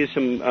 We'll give you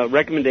some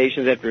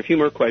recommendations after a few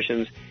more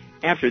questions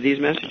after these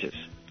messages.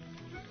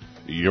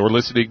 You're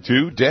listening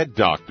to Dead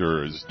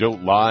Doctors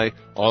Don't Lie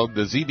on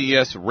the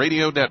ZBS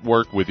Radio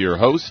Network with your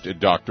host,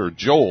 Dr.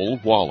 Joel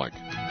Wallach.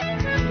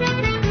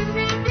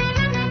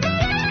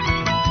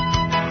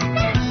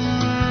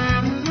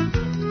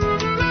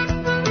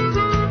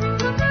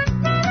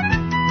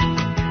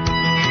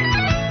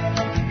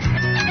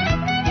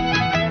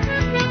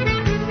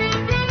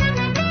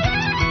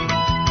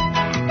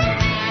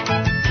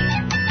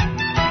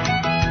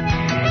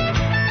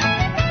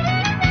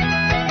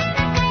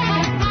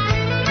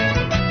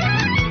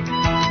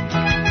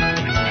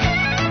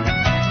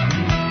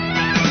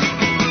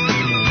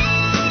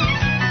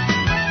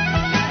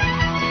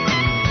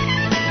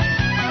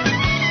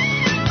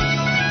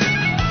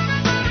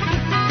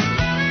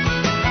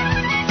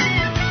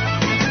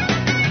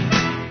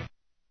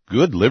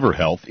 Good liver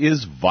health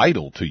is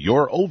vital to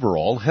your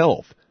overall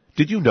health.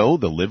 Did you know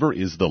the liver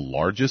is the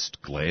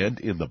largest gland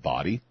in the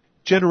body?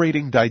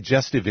 Generating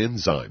digestive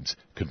enzymes,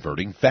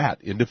 converting fat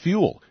into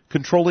fuel,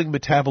 controlling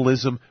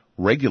metabolism,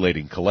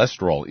 regulating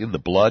cholesterol in the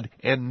blood,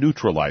 and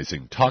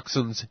neutralizing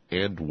toxins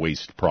and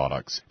waste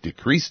products.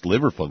 Decreased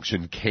liver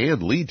function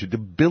can lead to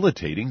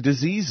debilitating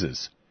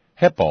diseases.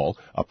 Hepal,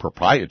 a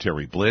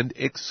proprietary blend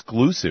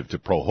exclusive to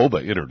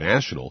Prohoba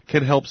International,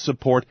 can help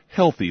support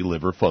healthy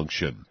liver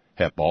function.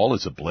 Hepal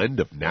is a blend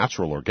of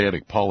natural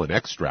organic pollen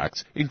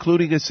extracts,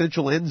 including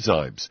essential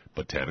enzymes,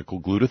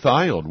 botanical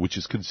glutathione, which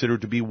is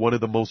considered to be one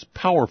of the most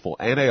powerful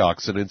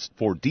antioxidants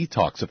for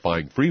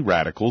detoxifying free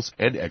radicals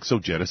and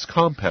exogenous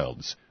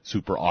compounds,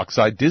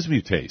 superoxide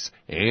dismutase,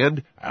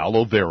 and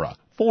aloe vera,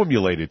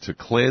 formulated to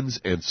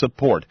cleanse and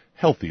support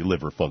healthy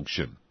liver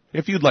function.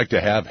 If you'd like to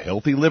have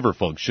healthy liver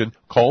function,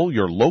 call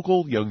your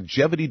local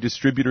Youngevity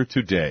distributor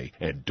today.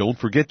 And don't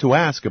forget to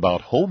ask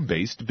about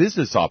home-based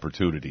business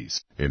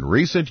opportunities. In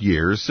recent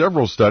years,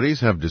 several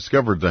studies have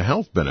discovered the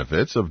health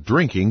benefits of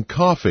drinking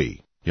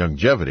coffee.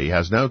 Youngevity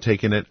has now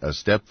taken it a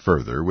step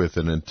further with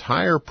an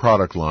entire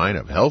product line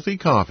of healthy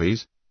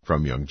coffees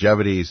from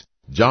Youngevity's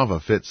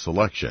JavaFit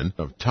selection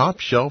of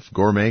top-shelf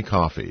gourmet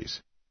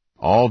coffees.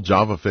 All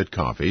JavaFit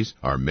coffees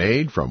are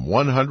made from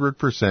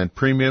 100%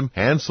 premium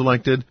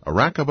hand-selected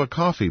Arabica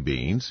coffee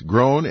beans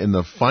grown in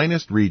the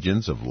finest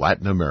regions of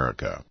Latin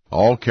America.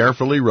 All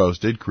carefully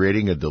roasted,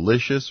 creating a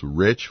delicious,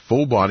 rich,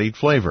 full-bodied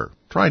flavor.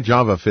 Try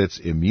JavaFit's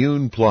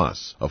Immune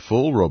Plus, a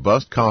full,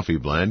 robust coffee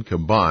blend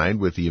combined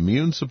with the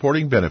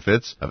immune-supporting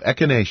benefits of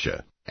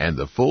echinacea and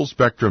the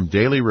full-spectrum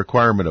daily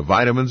requirement of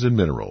vitamins and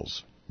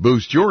minerals.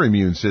 Boost your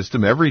immune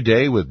system every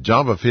day with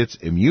JavaFit's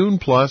Immune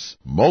Plus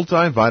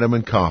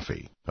multivitamin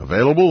coffee.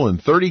 Available in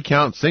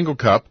 30-count single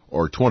cup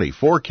or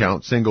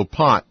 24-count single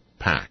pot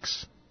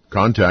packs.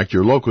 Contact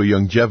your local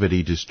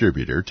Youngevity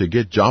distributor to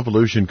get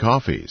Javalution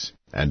coffees.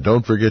 And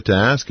don't forget to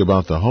ask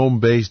about the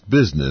home-based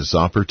business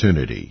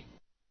opportunity.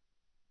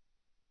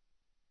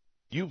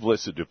 You've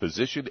listened to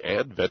physician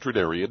and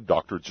veterinarian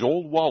Dr.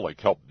 Joel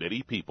Wallach help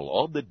many people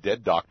on the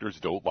Dead Doctors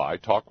Don't Lie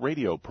talk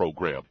radio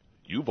program.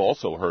 You've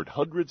also heard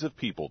hundreds of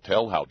people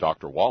tell how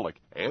Dr. Wallach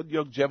and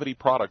Youngevity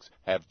products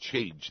have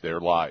changed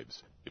their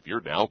lives. If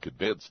you're now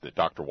convinced that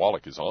Dr.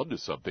 Wallach is onto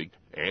something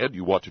and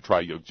you want to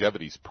try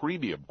Youngevity's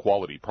premium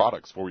quality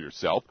products for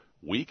yourself,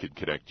 we can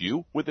connect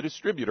you with a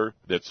distributor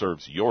that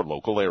serves your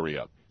local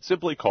area.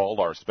 Simply call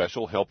our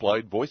special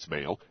helpline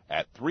voicemail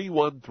at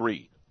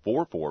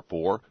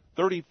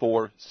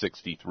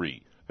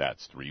 313-444-3463.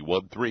 That's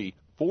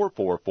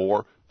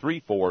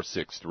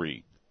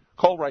 313-444-3463.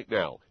 Call right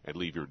now and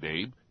leave your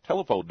name,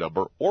 telephone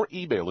number, or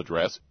email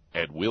address,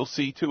 and we'll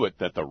see to it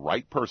that the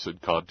right person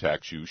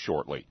contacts you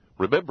shortly.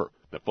 Remember,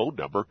 the phone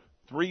number,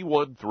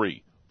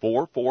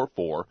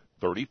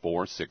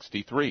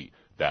 313-444-3463.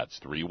 That's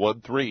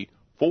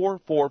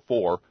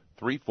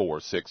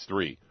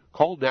 313-444-3463.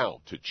 Call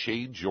now to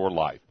change your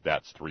life.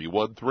 That's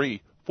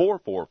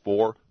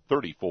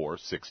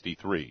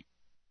 313-444-3463.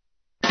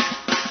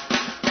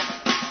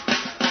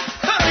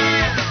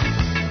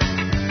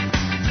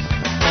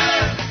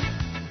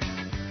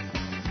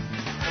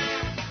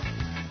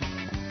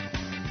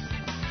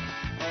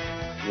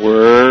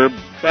 We're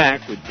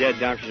back with Dead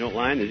Doctors Don't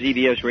Lie, the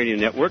ZBS Radio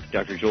Network.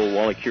 Dr. Joel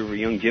Wallach here for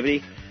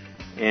Youngevity.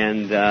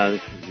 And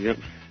the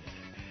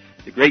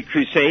Great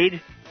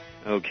Crusade.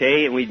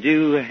 Okay, and we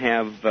do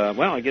have,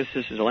 I guess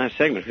this is the last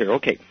segment here.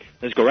 Okay,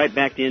 let's go right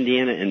back to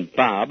Indiana and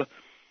Bob.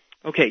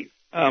 Okay,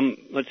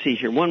 let's see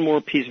here. One more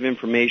piece of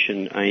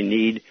information I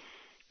need.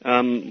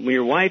 When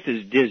your wife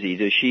is dizzy,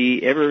 does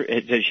she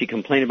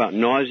complain about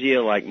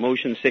nausea, like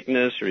motion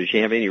sickness, or does she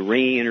have any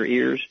ringing in her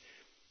ears?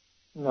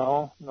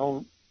 No,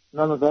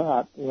 none of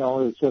that.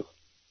 It's just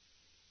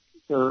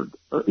her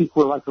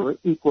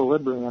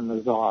equilibrium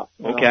is off.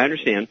 Okay, I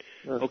understand.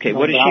 Okay,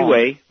 what does she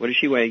weigh? What does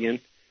she weigh again?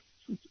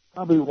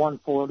 Probably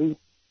 140.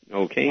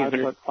 Okay.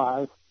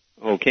 5'5".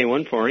 Okay,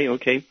 140.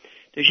 Okay.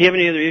 Does she have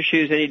any other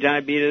issues? Any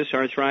diabetes,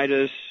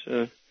 arthritis?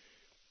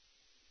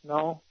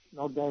 No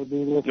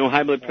diabetes. No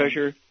high blood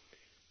pressure?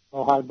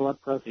 No high blood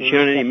pressure. Is she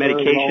on any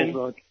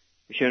medication?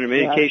 Is she on a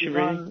medication?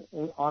 Yeah,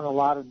 she's on a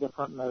lot of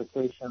different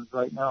medications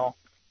right now.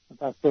 In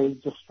fact, they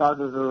just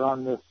started her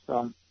on this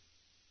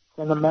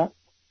Cinemet.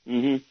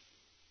 Mm-hmm.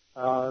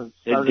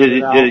 Did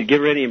it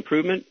give her any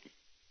improvement?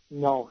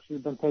 No, she's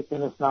been taking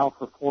this now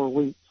for 4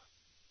 weeks.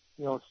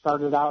 It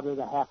started out at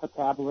a half a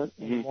tablet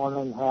in the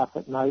morning, half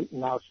at night,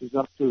 and now she's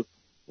up to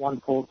 1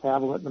 full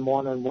tablet in the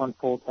morning, 1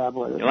 full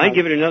tablet at night. I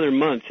give it another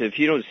month. If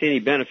you don't see any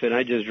benefit,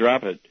 I just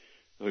drop it.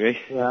 Okay?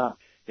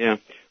 Yeah.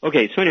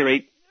 Okay, so at any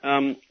rate,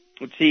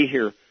 let's see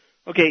here.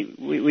 Okay,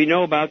 we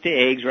know about the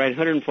eggs, right?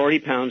 140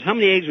 pounds. How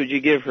many eggs would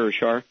you give her,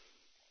 Shar?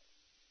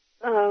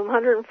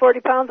 140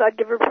 pounds, I'd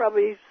give her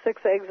probably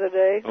 6 eggs a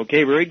day.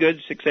 Okay, very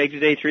good. 6 eggs a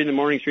day, 3 in the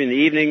morning, 3 in the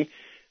evening.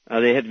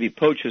 They had to be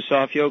poached with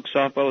soft yolks,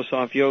 soft-boiled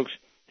soft yolks.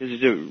 This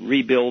is to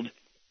rebuild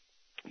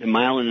the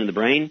myelin in the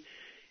brain.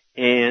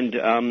 And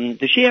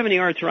does she have any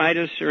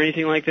arthritis or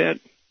anything like that?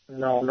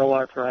 No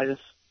arthritis.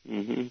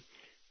 Mm-hmm.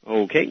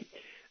 Okay.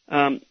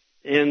 And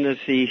let's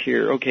see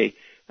here. Okay.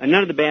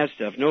 None of the bad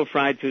stuff. No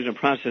fried foods, no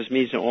processed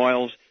meats, no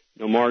oils,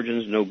 no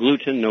margarines, no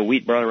gluten, no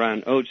wheat, barley, rye,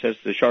 and oats.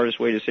 That's the shortest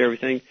way to say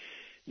everything.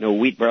 No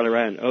wheat, barley,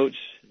 rye, and oats.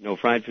 No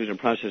fried foods, no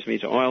processed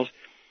meats, or oils.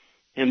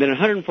 And then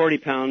 140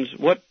 pounds,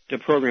 what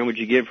program would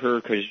you give her?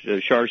 Because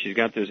Shar, she's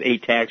got this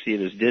ataxia,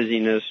 this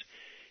dizziness.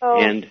 Oh,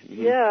 and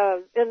yeah.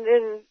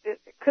 And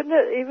couldn't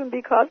it even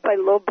be caused by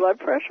low blood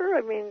pressure?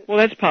 I mean... Well,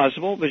 that's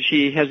possible, but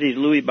she has these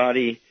Lewy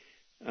body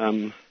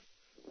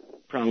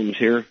problems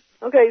here.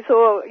 Okay,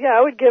 so, I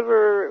would give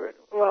her,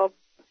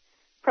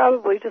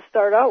 probably to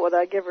start out with,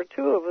 I'd give her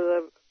 2 of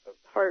the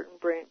heart and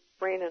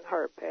brain and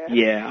heart packs.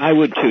 Yeah, I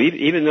would too,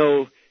 even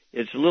though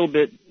it's a little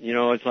bit,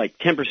 it's like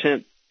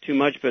 10% too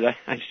much, but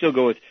I still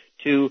go with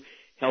 2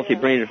 healthy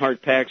brain and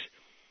heart packs.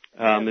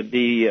 It'd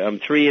be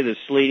 3 of the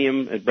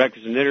selenium at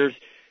breakfast and dinners,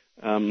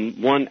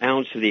 1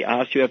 ounce of the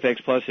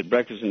OsteoFX Plus at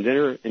breakfast and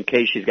dinner in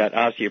case she's got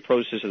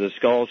osteoporosis of the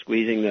skull.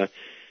 Squeezing the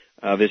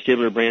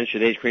vestibular branch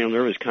of the cranial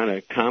nerve is kind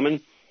of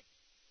common.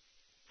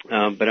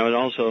 But I would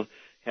also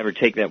have her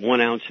take that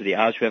 1 ounce of the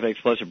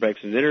OsteoFX Plus at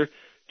breakfast and dinner,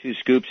 2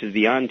 scoops of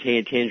Beyond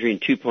Tangerine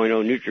 2.0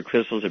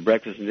 NutriCrystals at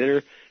breakfast and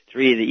dinner,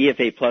 3 of the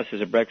EFA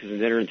Pluses at breakfast and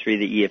dinner, and 3 of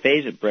the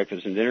EFAs at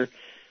breakfast and dinner.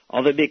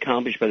 All that be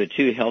accomplished by the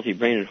 2 Healthy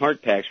Brain and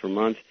Heart Packs per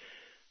month.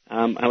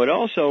 I would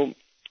also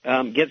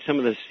get some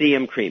of the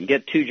CM cream.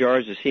 Get 2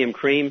 jars of CM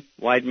cream,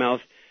 wide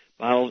mouth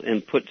bottles,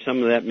 and put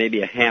some of that,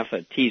 maybe a half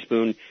a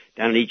teaspoon,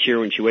 down in each ear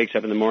when she wakes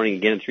up in the morning,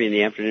 again at 3 in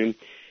the afternoon,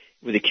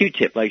 with a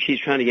Q-tip, like she's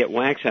trying to get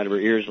wax out of her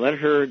ears. Let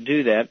her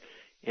do that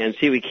and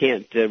see if we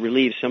can't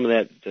relieve some of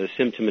that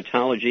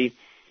symptomatology.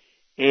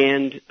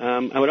 And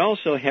I would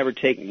also have her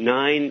take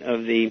 9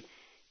 of the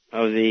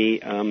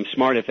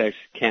Smart FX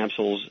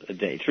capsules a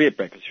day, 3 at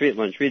breakfast, 3 at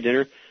lunch, 3 at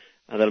dinner.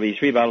 That'll be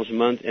 3 bottles a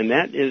month, and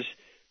that is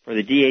for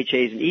the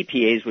DHAs and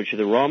EPAs, which are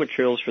the raw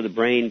materials for the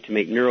brain to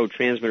make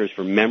neurotransmitters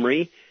for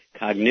memory,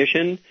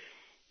 cognition,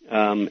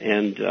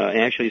 and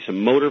actually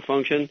some motor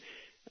function,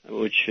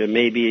 which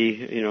may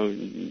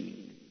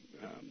be,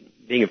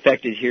 being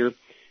affected here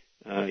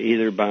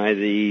either by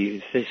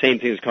the same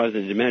thing that's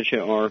causing the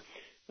dementia or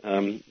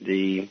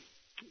the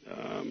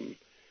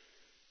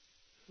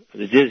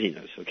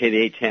dizziness, the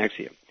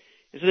ataxia.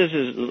 And so this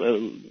is,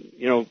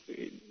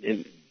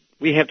 and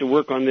we have to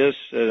work on this.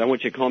 I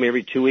want you to call me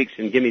every 2 weeks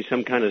and give me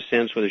some kind of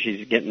sense whether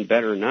she's getting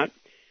better or not.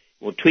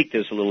 We'll tweak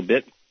this a little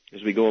bit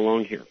as we go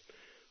along here.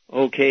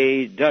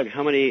 Okay, Doug,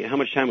 how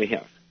much time we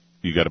have?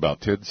 You got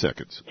about 10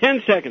 seconds.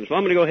 10 seconds. Well,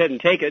 I'm going to go ahead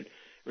and take it.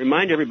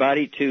 Remind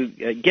everybody to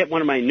get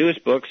one of my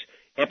newest books,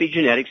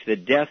 Epigenetics, The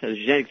Death of the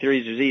Genetic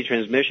Theories of Disease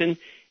Transmission.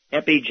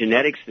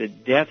 Epigenetics, The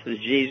Death of the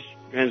Disease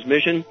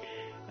Transmission,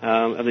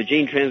 of the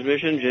Gene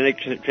Transmission,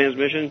 Genetic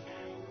Transmission.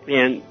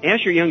 And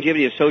ask your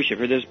longevity associate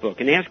for this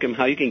book and ask him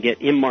how you can get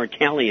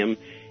immortalium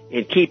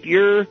and keep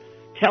your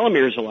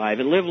telomeres alive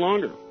and live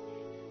longer.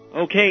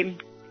 Okay.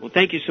 Well,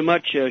 thank you so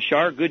much,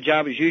 Shar. Good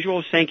job as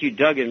usual. Thank you,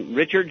 Doug and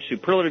Richard.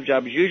 Superlative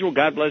job as usual.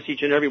 God bless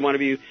each and every one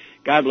of you.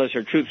 God bless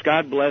our troops.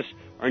 God bless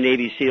our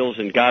Navy SEALs.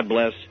 And God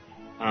bless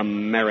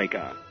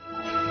America.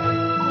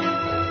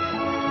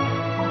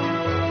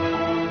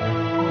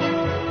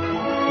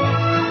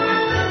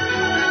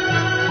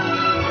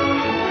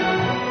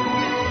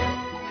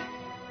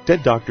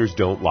 Dead Doctors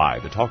Don't Lie,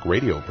 the talk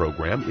radio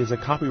program, is a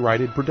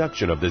copyrighted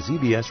production of the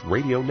ZBS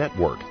Radio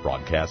Network.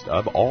 Broadcast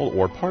of all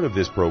or part of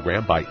this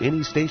program by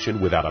any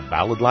station without a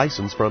valid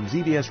license from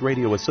ZBS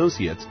Radio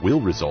Associates will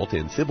result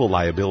in civil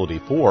liability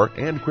for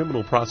and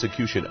criminal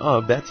prosecution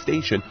of that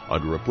station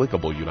under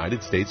applicable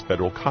United States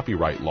federal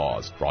copyright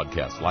laws.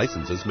 Broadcast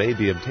licenses may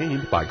be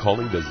obtained by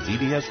calling the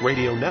ZBS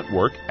Radio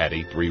Network at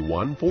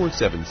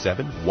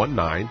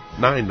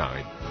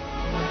 831-477-1999.